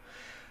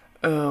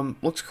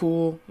 Looks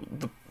cool.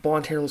 The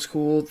blonde hair looks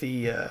cool.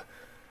 The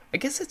I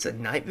guess it's a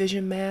night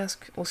vision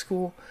mask. Looks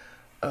cool.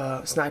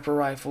 Sniper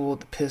rifle,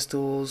 the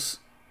pistols,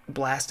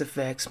 blast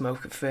effects,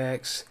 smoke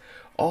effects,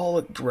 all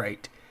look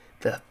great.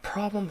 The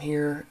problem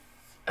here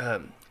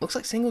looks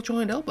like single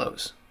joint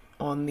elbows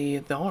on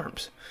the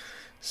arms.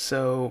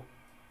 So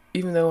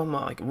even though I'm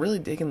not like really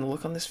digging the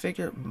look on this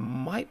figure,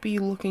 might be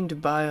looking to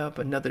buy up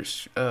another.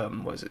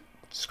 Was it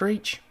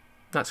Screech?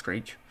 Not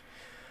Screech.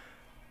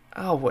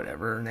 Oh,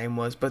 whatever her name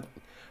was, but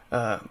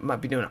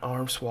might be doing an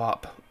arm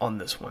swap on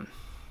this one.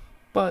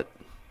 But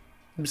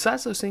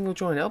besides those single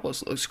joint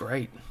elbows, it looks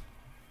great.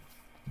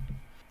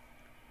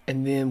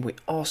 And then we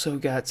also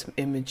got some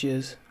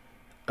images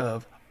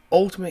of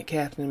Ultimate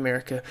Captain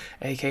America,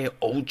 aka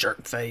Old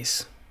Jerk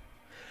Face.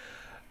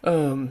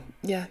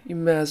 Yeah,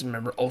 you guys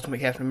remember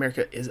Ultimate Captain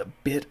America is a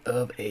bit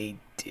of a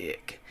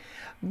dick.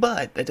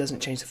 But that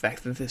doesn't change the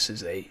fact that this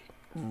is a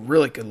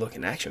really good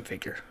looking action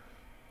figure.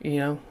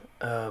 It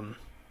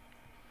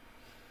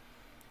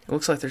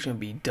looks like there's going to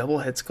be double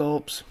head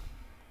sculpts.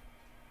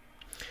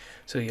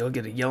 So you'll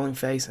get a yelling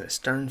face and a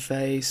stern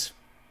face.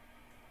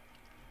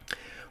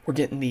 We're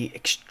getting the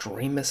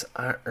Extremis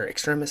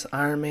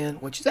Iron Man,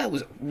 which that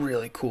was a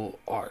really cool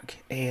arc.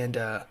 And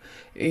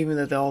even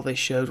though all they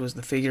showed was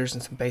the figures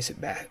and some basic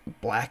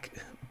black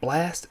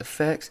blast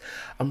effects,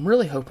 I'm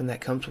really hoping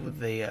that comes with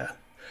the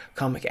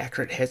comic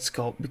accurate head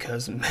sculpt,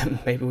 because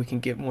maybe we can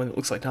get one that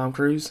looks like Tom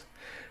Cruise.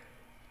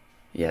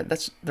 Yeah,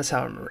 that's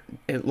how I remember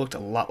it. It looked a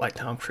lot like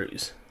Tom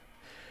Cruise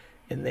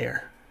in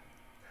there.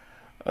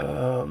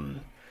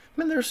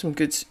 There's some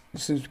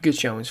good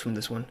showings from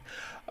this one.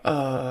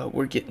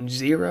 We're getting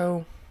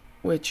Zero,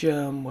 which he's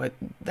like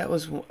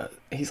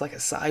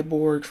a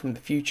cyborg from the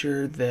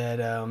future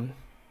that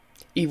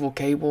Evil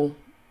Cable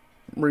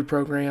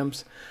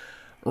reprograms.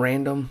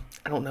 random.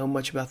 I don't know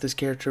much about this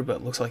character, but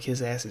it looks like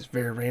his ass is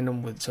very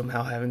random with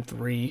somehow having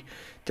 3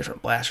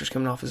 different blasters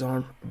coming off his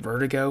arm.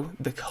 Vertigo.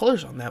 The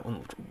colors on that one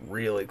looked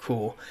really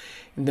cool.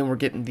 And then we're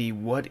getting the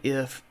What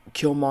If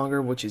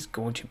Killmonger, which is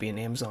going to be an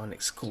Amazon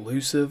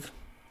exclusive.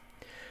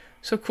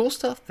 So cool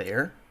stuff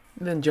there.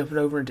 And then jumping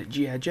over into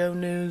G.I. Joe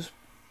news.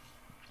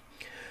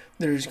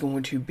 There's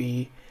going to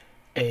be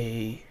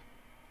a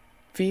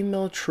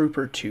female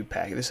trooper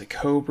 2-pack. This is a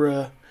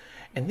Cobra.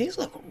 And these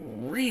look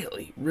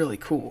really, really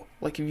cool.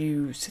 Like if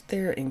you sit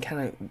there and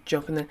kind of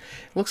jump in there,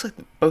 it looks like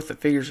both the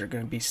figures are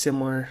going to be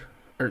similar,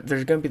 or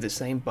there's going to be the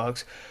same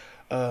bugs,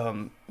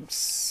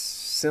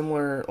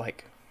 similar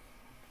like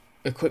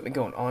equipment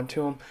going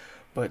onto them,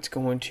 but it's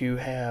going to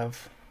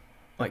have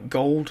like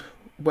gold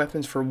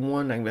weapons for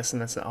one. I'm guessing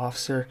that's the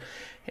officer,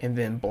 and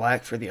then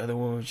black for the other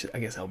one, which I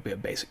guess that'll be a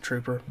basic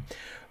trooper.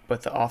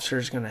 But the officer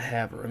is going to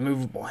have a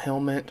removable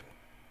helmet,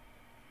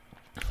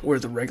 where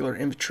the regular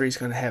infantry is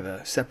going to have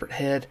a separate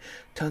head.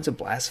 Tons of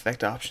blast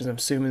effect options. I'm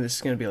assuming this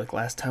is going to be like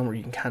last time, where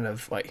you can kind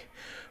of like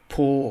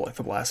pull like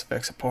the blast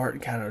effects apart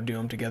and kind of do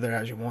them together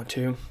as you want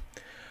to.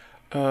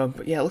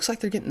 But yeah, it looks like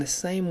they're getting the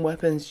same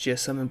weapons,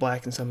 just some in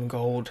black and some in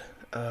gold.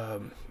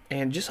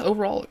 And just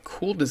overall a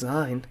cool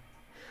design.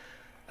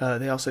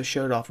 They also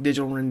showed off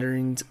digital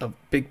renderings of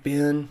Big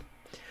Ben,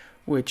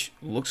 which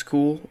looks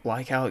cool.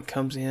 Like how it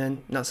comes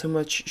in. Not so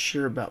much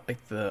sure about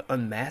like the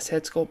unmasked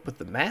head sculpt, but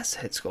the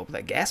masked head sculpt,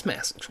 that gas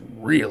mask, looks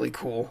really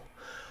cool.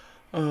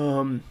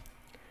 And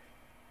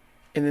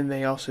then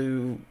they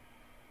also,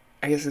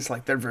 I guess it's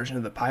like their version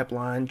of the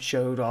pipeline,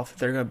 showed off that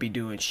they're going to be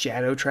doing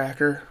Shadow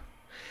Tracker.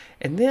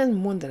 And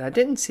then one that I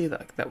didn't see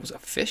that was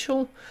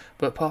official,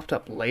 but popped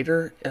up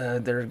later.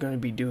 They're going to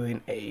be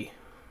doing a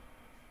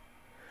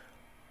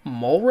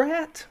Mole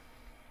Rat.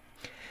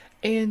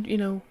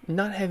 And,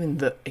 not having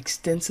the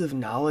extensive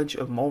knowledge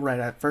of Mole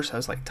Rat at first, I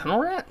was like, Tunnel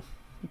Rat?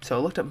 So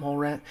I looked at Mole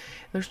Rat.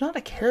 There's not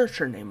a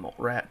character named Mole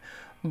Rat,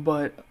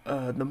 but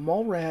the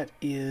Mole Rat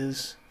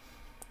is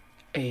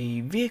a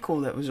vehicle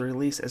that was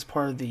released as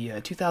part of the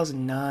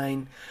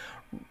 2009,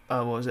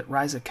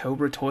 Rise of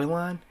Cobra toy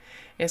line.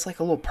 And it's like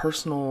a little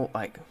personal,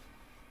 like,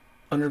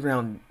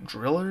 underground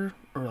driller,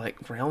 or like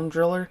ground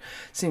driller.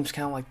 Seems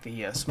kind of like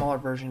the smaller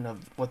version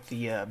of what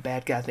the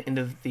bad guy at the end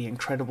of the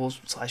Incredibles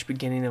 /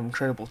 beginning of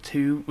Incredible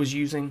 2 was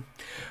using,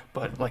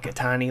 but like a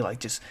tiny, like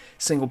just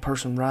single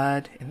person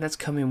ride. And that's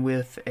coming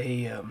with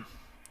a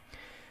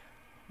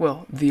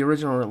the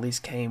original release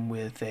came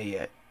with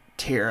a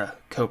Terra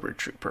Cobra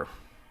Trooper.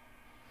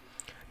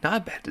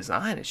 Not a bad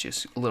design, it's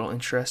just a little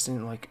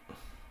interesting, like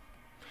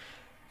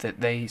that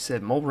they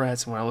said Mole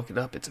Rats, and when I look it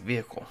up, it's a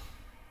vehicle.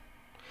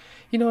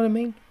 You know what I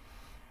mean?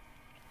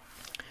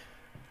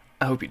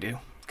 I hope you do,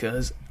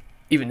 because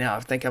even now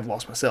I think I've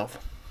lost myself.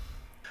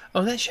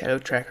 Oh, that Shadow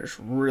Tracker's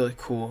really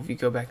cool. If you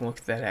go back and look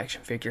at that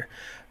action figure,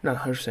 I'm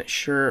not 100%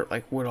 sure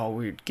like what all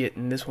we'd get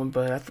in this one,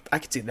 but I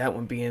could see that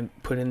one being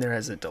put in there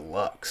as a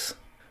deluxe,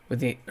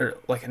 or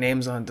like an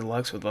Amazon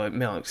deluxe with the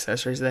male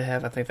accessories they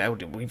have. I think that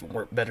would even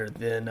work better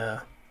than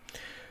I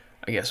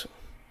guess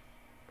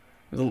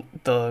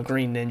the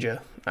Green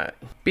Ninja.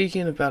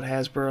 Speaking about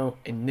Hasbro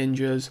and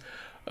ninjas,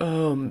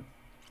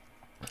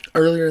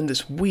 earlier in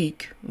this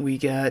week, we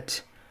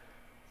got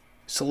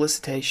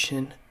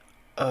solicitation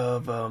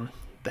of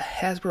the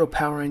Hasbro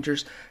Power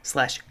Rangers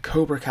 /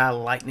 Cobra Kai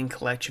Lightning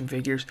Collection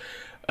figures.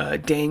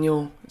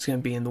 Daniel is going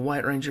to be in the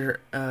White Ranger,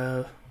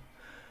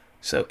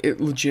 so it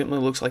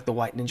legitimately looks like the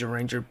White Ninja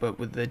Ranger, but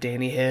with the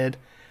Danny head.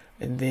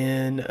 And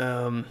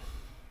then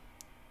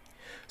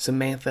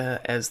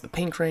Samantha as the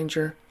Pink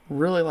Ranger.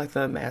 Really like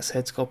the mask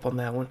head sculpt on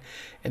that one.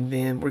 And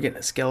then we're getting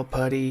a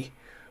Skeleputty,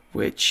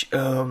 which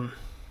I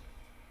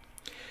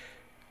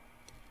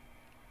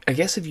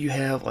guess if you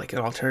have like an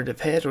alternative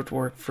head, it would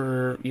work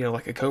for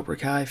like a Cobra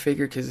Kai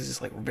figure, because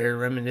it's like very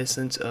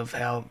reminiscent of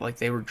how like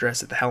they were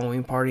dressed at the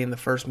Halloween party in the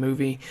first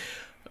movie.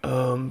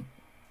 But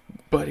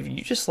if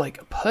you just like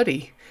a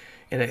putty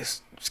in a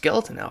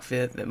skeleton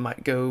outfit that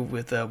might go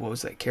with what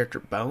was that character,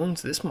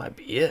 Bones, this might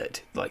be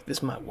it. Like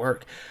this might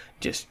work.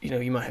 Just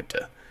you might have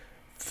to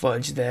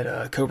fudge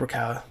that Cobra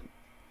Kai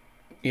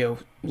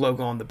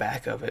logo on the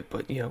back of it,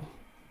 but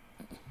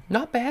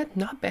not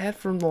bad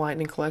from the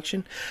Lightning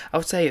Collection. I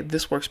would say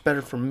this works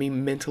better for me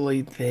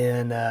mentally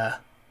than the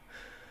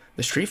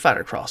Street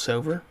Fighter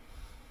crossover.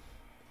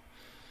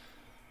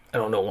 I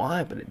don't know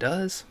why, but it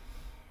does.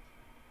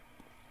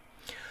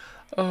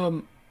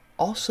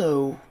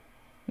 Also,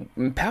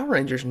 in Power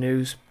Rangers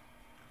news,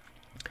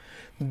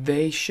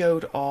 they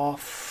showed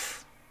off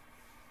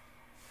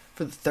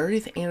for the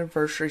 30th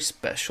anniversary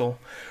special.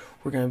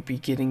 We're going to be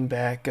getting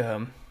back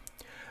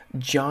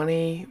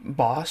Johnny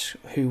Bosch,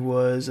 who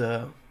was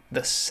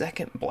the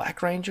second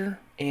Black Ranger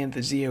and the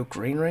Zeo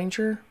Green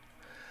Ranger.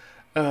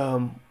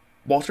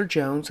 Walter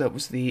Jones, that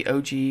was the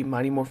OG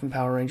Mighty Morphin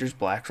Power Rangers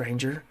Black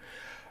Ranger.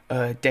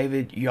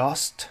 David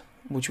Yost,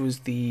 which was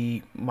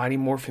the Mighty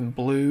Morphin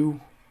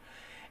Blue.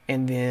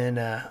 And then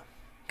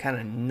kind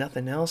of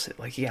nothing else.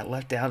 Like he got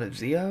left out of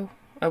Zeo,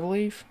 I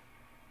believe.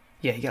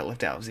 Yeah, he got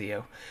left out of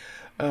Zeo.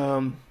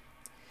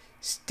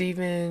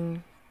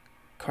 Stephen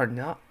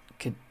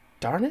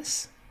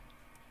Cardanis,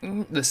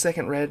 the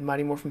second Red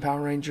Mighty Morphin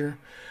Power Ranger.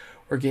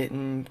 We're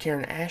getting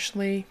Karen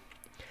Ashley,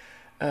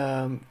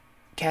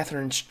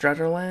 Catherine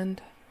Strutterland,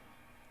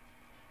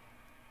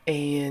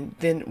 and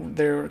then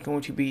they're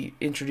going to be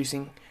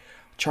introducing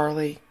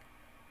Charlie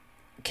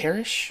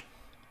Karish,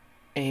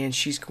 and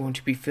she's going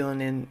to be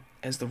filling in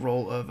as the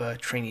role of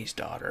Trini's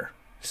daughter.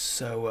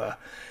 So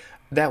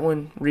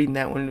reading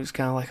that one was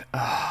kind of like,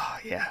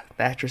 yeah,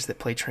 the actress that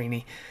played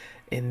Trini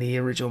in the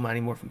original Mighty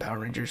Morphin Power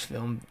Rangers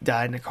film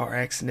died in a car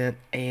accident,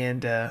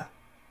 and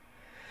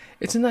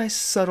it's a nice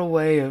subtle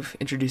way of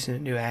introducing a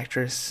new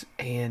actress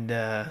and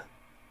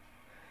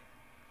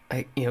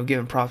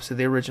giving props to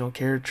the original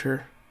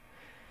character.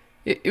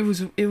 It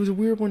was a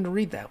weird one to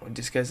read, that one,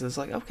 just because it's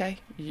like, okay,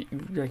 you're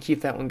gonna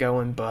keep that one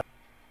going, but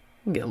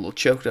I'm getting a little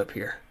choked up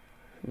here,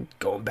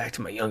 going back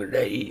to my younger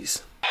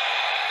days.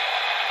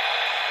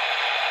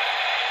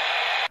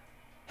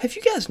 Have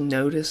you guys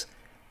noticed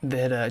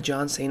that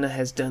John Cena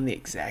has done the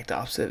exact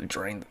opposite of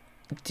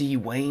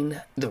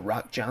Dwayne The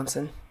Rock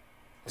Johnson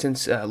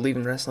since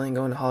leaving wrestling and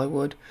going to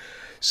Hollywood?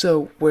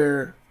 So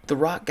where The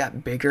Rock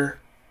got bigger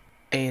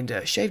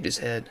and shaved his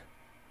head,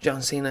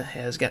 John Cena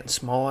has gotten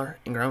smaller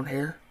and grown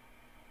hair.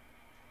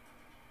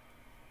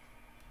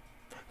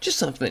 Just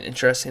something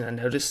interesting I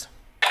noticed.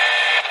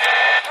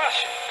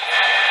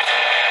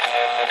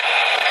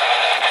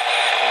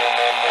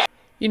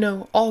 You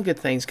know, all good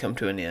things come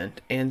to an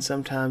end, and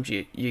sometimes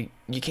you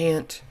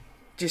can't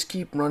just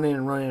keep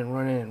running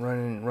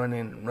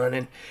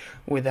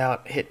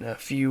without hitting a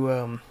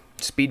few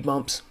speed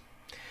bumps.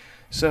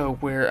 So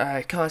where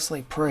I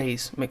constantly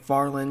praise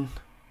McFarlane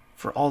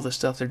for all the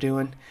stuff they're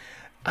doing,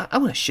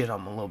 I'm going to shit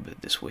on them a little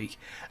bit this week.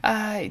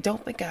 I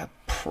don't think I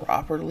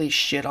properly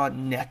shit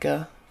on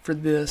NECA for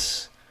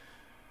this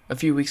a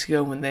few weeks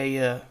ago when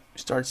they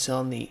started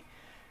selling the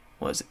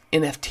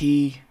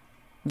NFT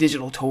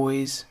digital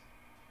toys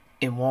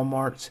in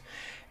Walmarts,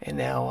 and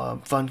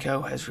now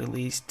Funko has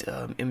released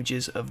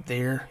images of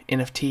their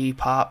NFT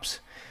pops.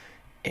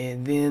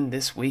 And then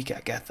this week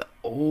I got the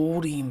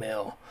old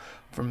email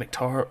from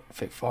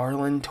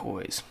McFarlane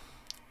Toys.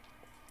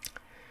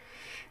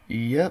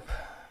 Yep,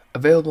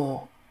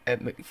 available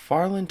at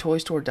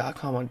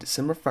McFarlaneToyStore.com on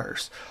December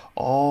 1st.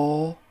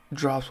 All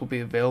drops will be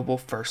available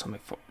first on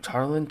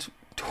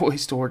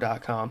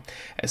McFarlaneToyStore.com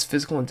as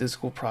physical and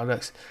digital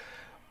products,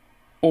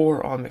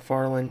 or on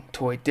McFarlane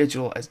Toy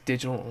Digital as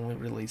digital only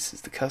releases.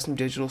 The custom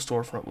digital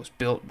storefront was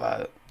built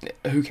by,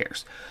 who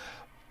cares?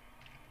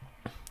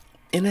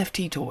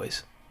 NFT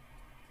toys.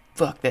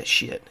 Fuck that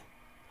shit.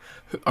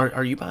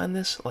 Are you buying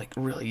this? Like,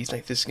 really, you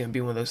think this is going to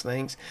be one of those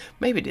things?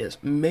 Maybe it is.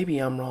 Maybe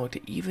I'm wrong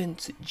to even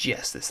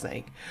suggest this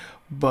thing.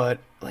 But,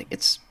 like,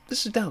 this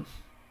is dumb.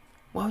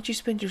 Why would you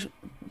spend your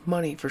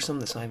money for something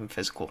that's not even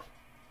physical?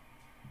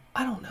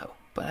 I don't know.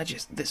 But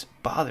this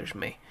bothers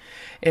me.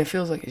 And it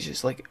feels like it's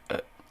just like a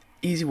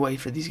easy way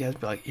for these guys to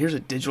be like, here's a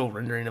digital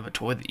rendering of a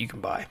toy that you can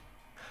buy.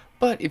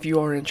 But if you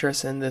are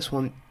interested in this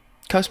one,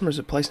 customers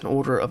that place an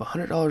order of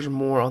 $100 or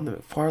more on the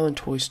McFarlane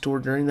Toy Store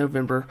during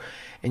November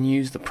and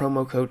use the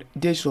promo code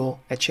DIGITAL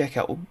at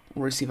checkout will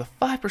receive a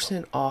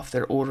 5% off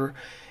their order,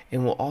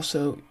 and will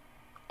also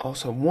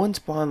one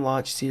Spawn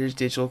Launch Series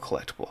digital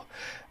collectible.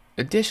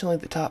 Additionally,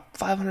 the top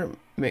 500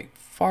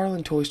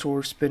 McFarlane Toy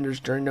Store spenders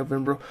during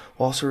November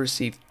will also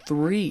receive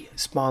 3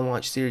 Spawn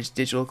Launch Series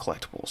digital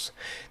collectibles.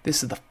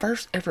 This is the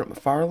first ever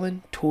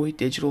McFarlane Toy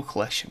digital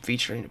collection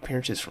featuring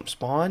appearances from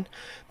Spawn,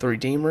 the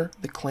Redeemer,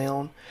 the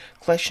Clown.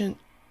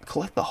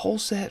 Collect the whole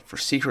set for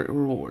secret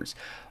rewards.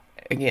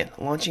 Again,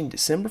 launching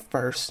December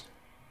 1st.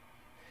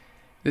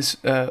 This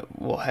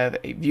will have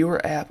a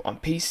viewer app on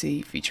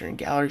PC featuring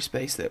gallery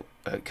space that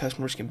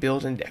customers can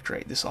build and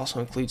decorate. This also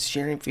includes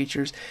sharing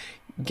features,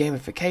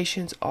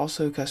 gamifications.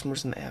 Also,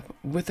 customers in the app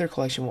with their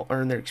collection will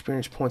earn their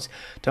experience points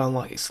to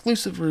unlock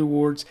exclusive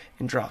rewards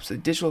and drops. The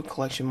digital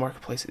collection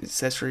marketplace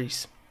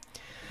accessories.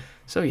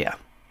 So yeah,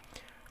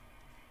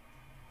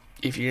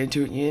 if you're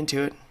into it, you're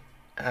into it.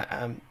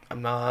 I'm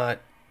not.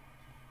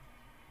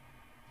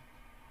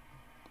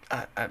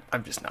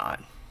 I'm just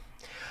not.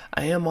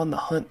 I am on the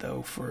hunt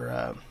though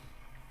for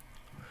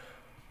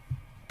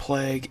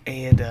Plague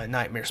and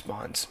Nightmare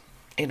Spawns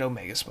and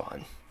Omega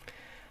Spawn.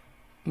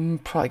 I'm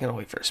probably gonna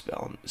wait for a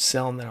spell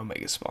selling that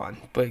Omega Spawn,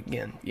 but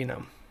again, you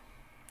know,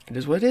 it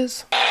is what it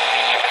is.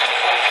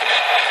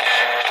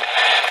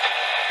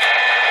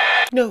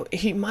 You know,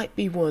 he might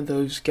be one of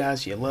those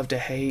guys you love to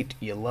hate,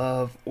 you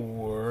love,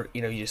 or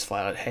you just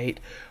flat out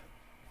hate.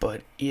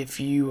 But if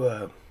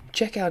you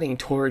check out any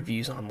toy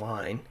reviews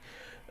online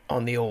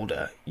on the old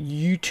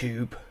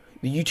YouTube,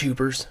 the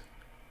YouTubers,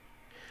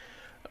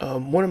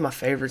 one of my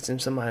favorites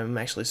and somebody I'm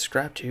actually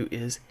subscribed to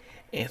is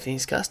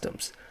Anthony's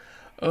Customs.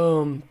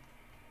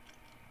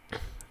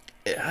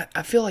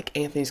 I feel like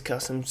Anthony's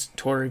Customs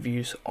toy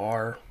reviews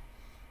are,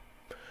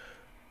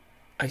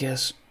 I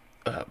guess,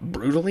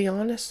 brutally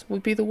honest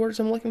would be the words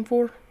I'm looking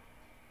for.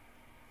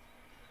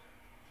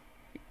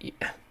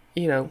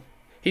 Yeah,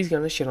 he's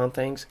gonna shit on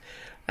things.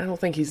 I don't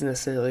think he's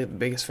necessarily the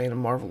biggest fan of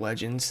Marvel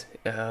Legends.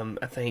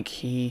 I think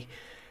he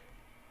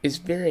is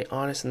very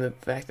honest in the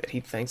fact that he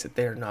thinks that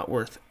they're not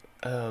worth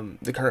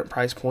the current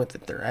price point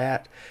that they're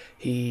at.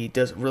 He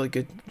does a really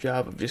good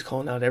job of just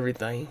calling out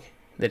everything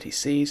that he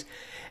sees.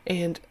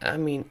 And, I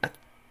mean,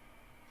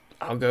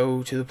 I'll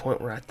go to the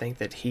point where I think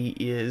that he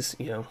is,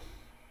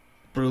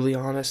 brutally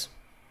honest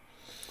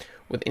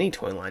with any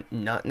toy line,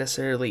 not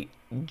necessarily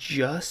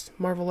just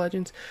Marvel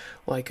Legends.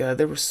 Like,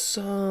 there was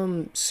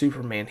some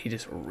Superman he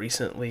just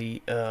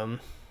recently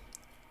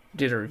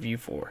did a review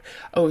for.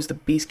 Oh, it was the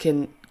Beast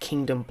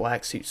Kingdom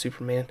Black Suit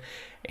Superman.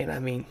 And I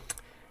mean,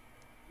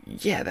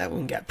 yeah, that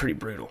one got pretty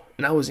brutal.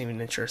 And I wasn't even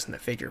interested in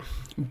that figure.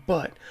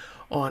 But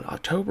on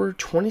October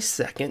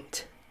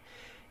 22nd,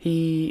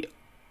 he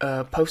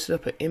posted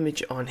up an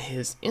image on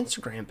his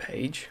Instagram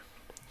page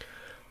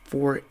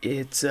for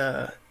its,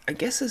 I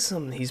guess it's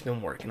something he's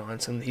been working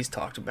on, something he's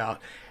talked about.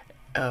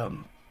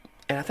 And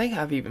I think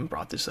I've even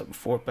brought this up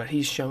before, but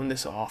he's shown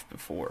this off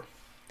before.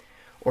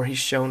 Or he's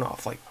shown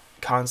off, like,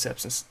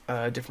 concepts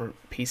and different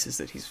pieces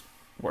that he's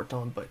worked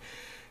on. But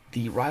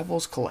the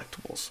Rivals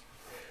Collectibles.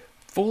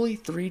 Fully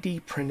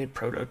 3D printed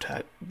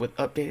prototype with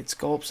updated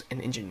sculpts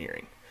and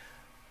engineering.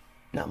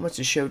 Not much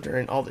to show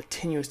during all the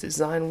tenuous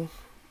designing,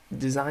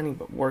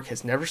 but work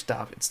has never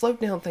stopped. It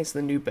slowed down thanks to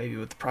the new baby,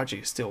 but the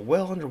project is still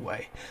well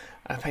underway.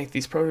 I paint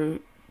these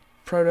protos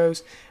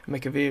and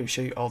make a video to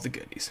show you all the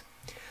goodies.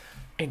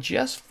 And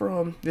just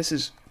from, this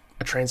is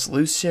a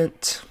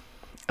translucent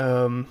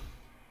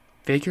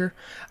figure.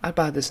 I'd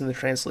buy this in the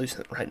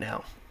translucent right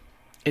now.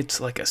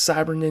 It's like a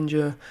Cyber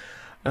Ninja.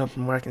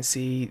 From what I can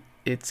see,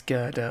 it's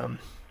got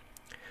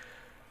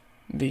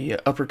the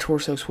upper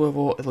torso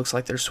swivel. It looks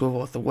like there's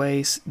swivel at the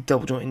waist.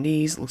 Double joint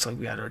knees. It looks like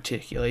we got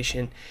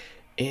articulation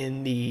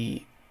in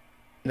the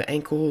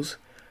ankles.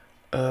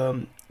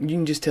 You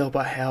can just tell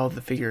by how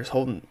the figure is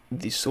holding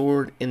the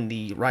sword in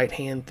the right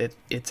hand that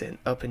it's an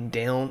up and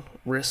down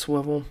wrist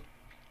swivel.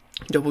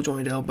 Double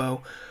joint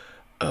elbow.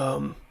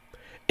 And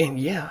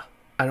yeah,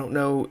 I don't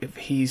know if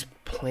he's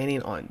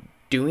planning on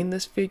doing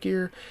this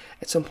figure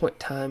at some point in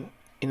time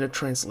in a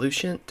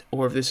translucent,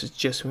 or if this is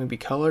just going to be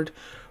colored.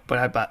 But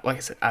I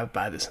would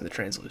buy this in the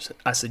translucent.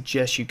 I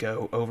suggest you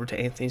go over to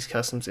Anthony's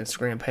Customs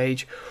Instagram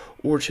page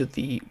or to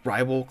the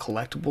Rival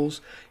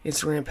Collectibles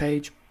Instagram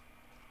page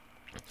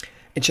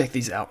and check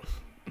these out.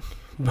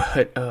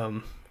 But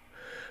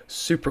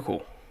super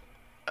cool.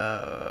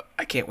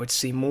 I can't wait to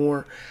see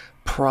more.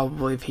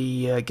 Probably if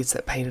he gets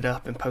that painted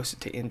up and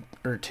posted to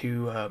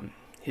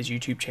his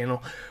YouTube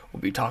channel,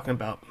 we'll be talking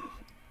about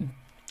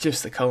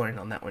just the coloring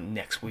on that one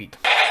next week.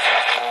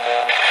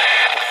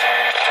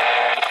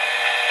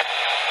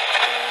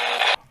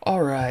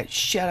 Alright,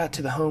 shout out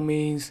to the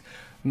homies,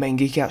 Main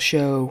Geek Out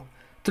Show,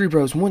 3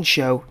 Bros, 1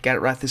 Show, got it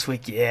right this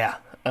week, yeah.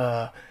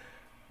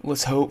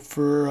 Let's hope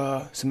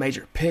for some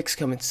major picks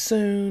coming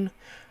soon.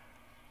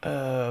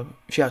 Shout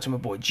out to my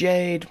boy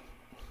Jade.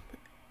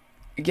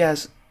 You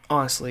guys,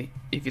 honestly,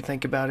 if you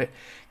think about it,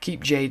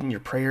 keep Jade in your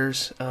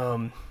prayers.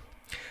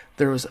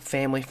 There was a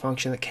family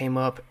function that came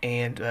up,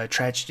 and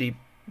tragedy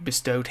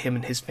bestowed him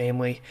and his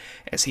family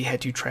as he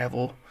had to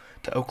travel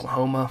to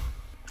Oklahoma.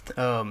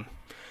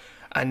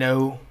 I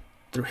know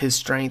through his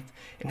strength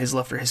and his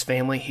love for his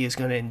family, he is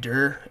going to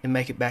endure and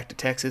make it back to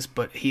Texas,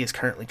 but he is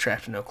currently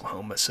trapped in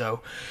Oklahoma.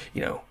 So,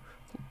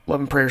 love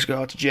and prayers go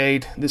out to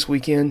Jade this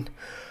weekend.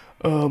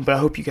 But I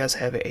hope you guys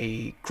have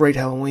a great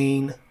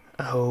Halloween.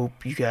 I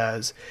hope you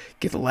guys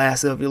get the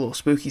last of your little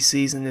spooky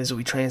season as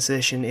we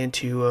transition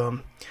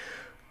into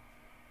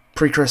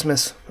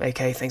pre-Christmas,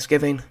 aka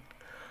Thanksgiving.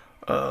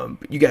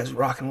 You guys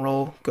rock and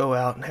roll. Go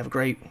out and have a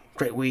great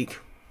week.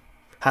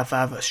 High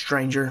five a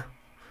stranger.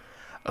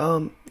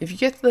 If you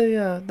get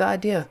the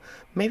idea,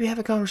 maybe have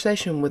a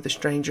conversation with the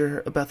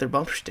stranger about their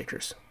bumper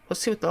stickers.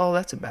 Let's see what all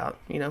that's about,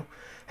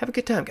 Have a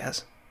good time,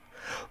 guys.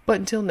 But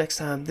until next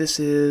time, this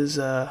has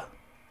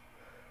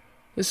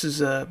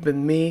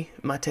been me,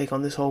 my take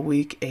on this whole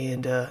week,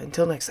 and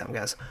until next time,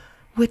 guys.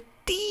 With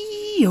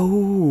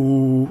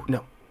Dio.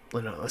 No,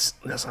 let's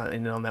not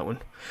end it on that one.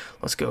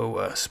 Let's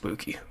go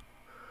spooky.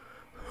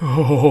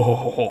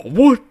 Oh,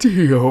 what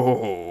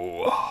Dio?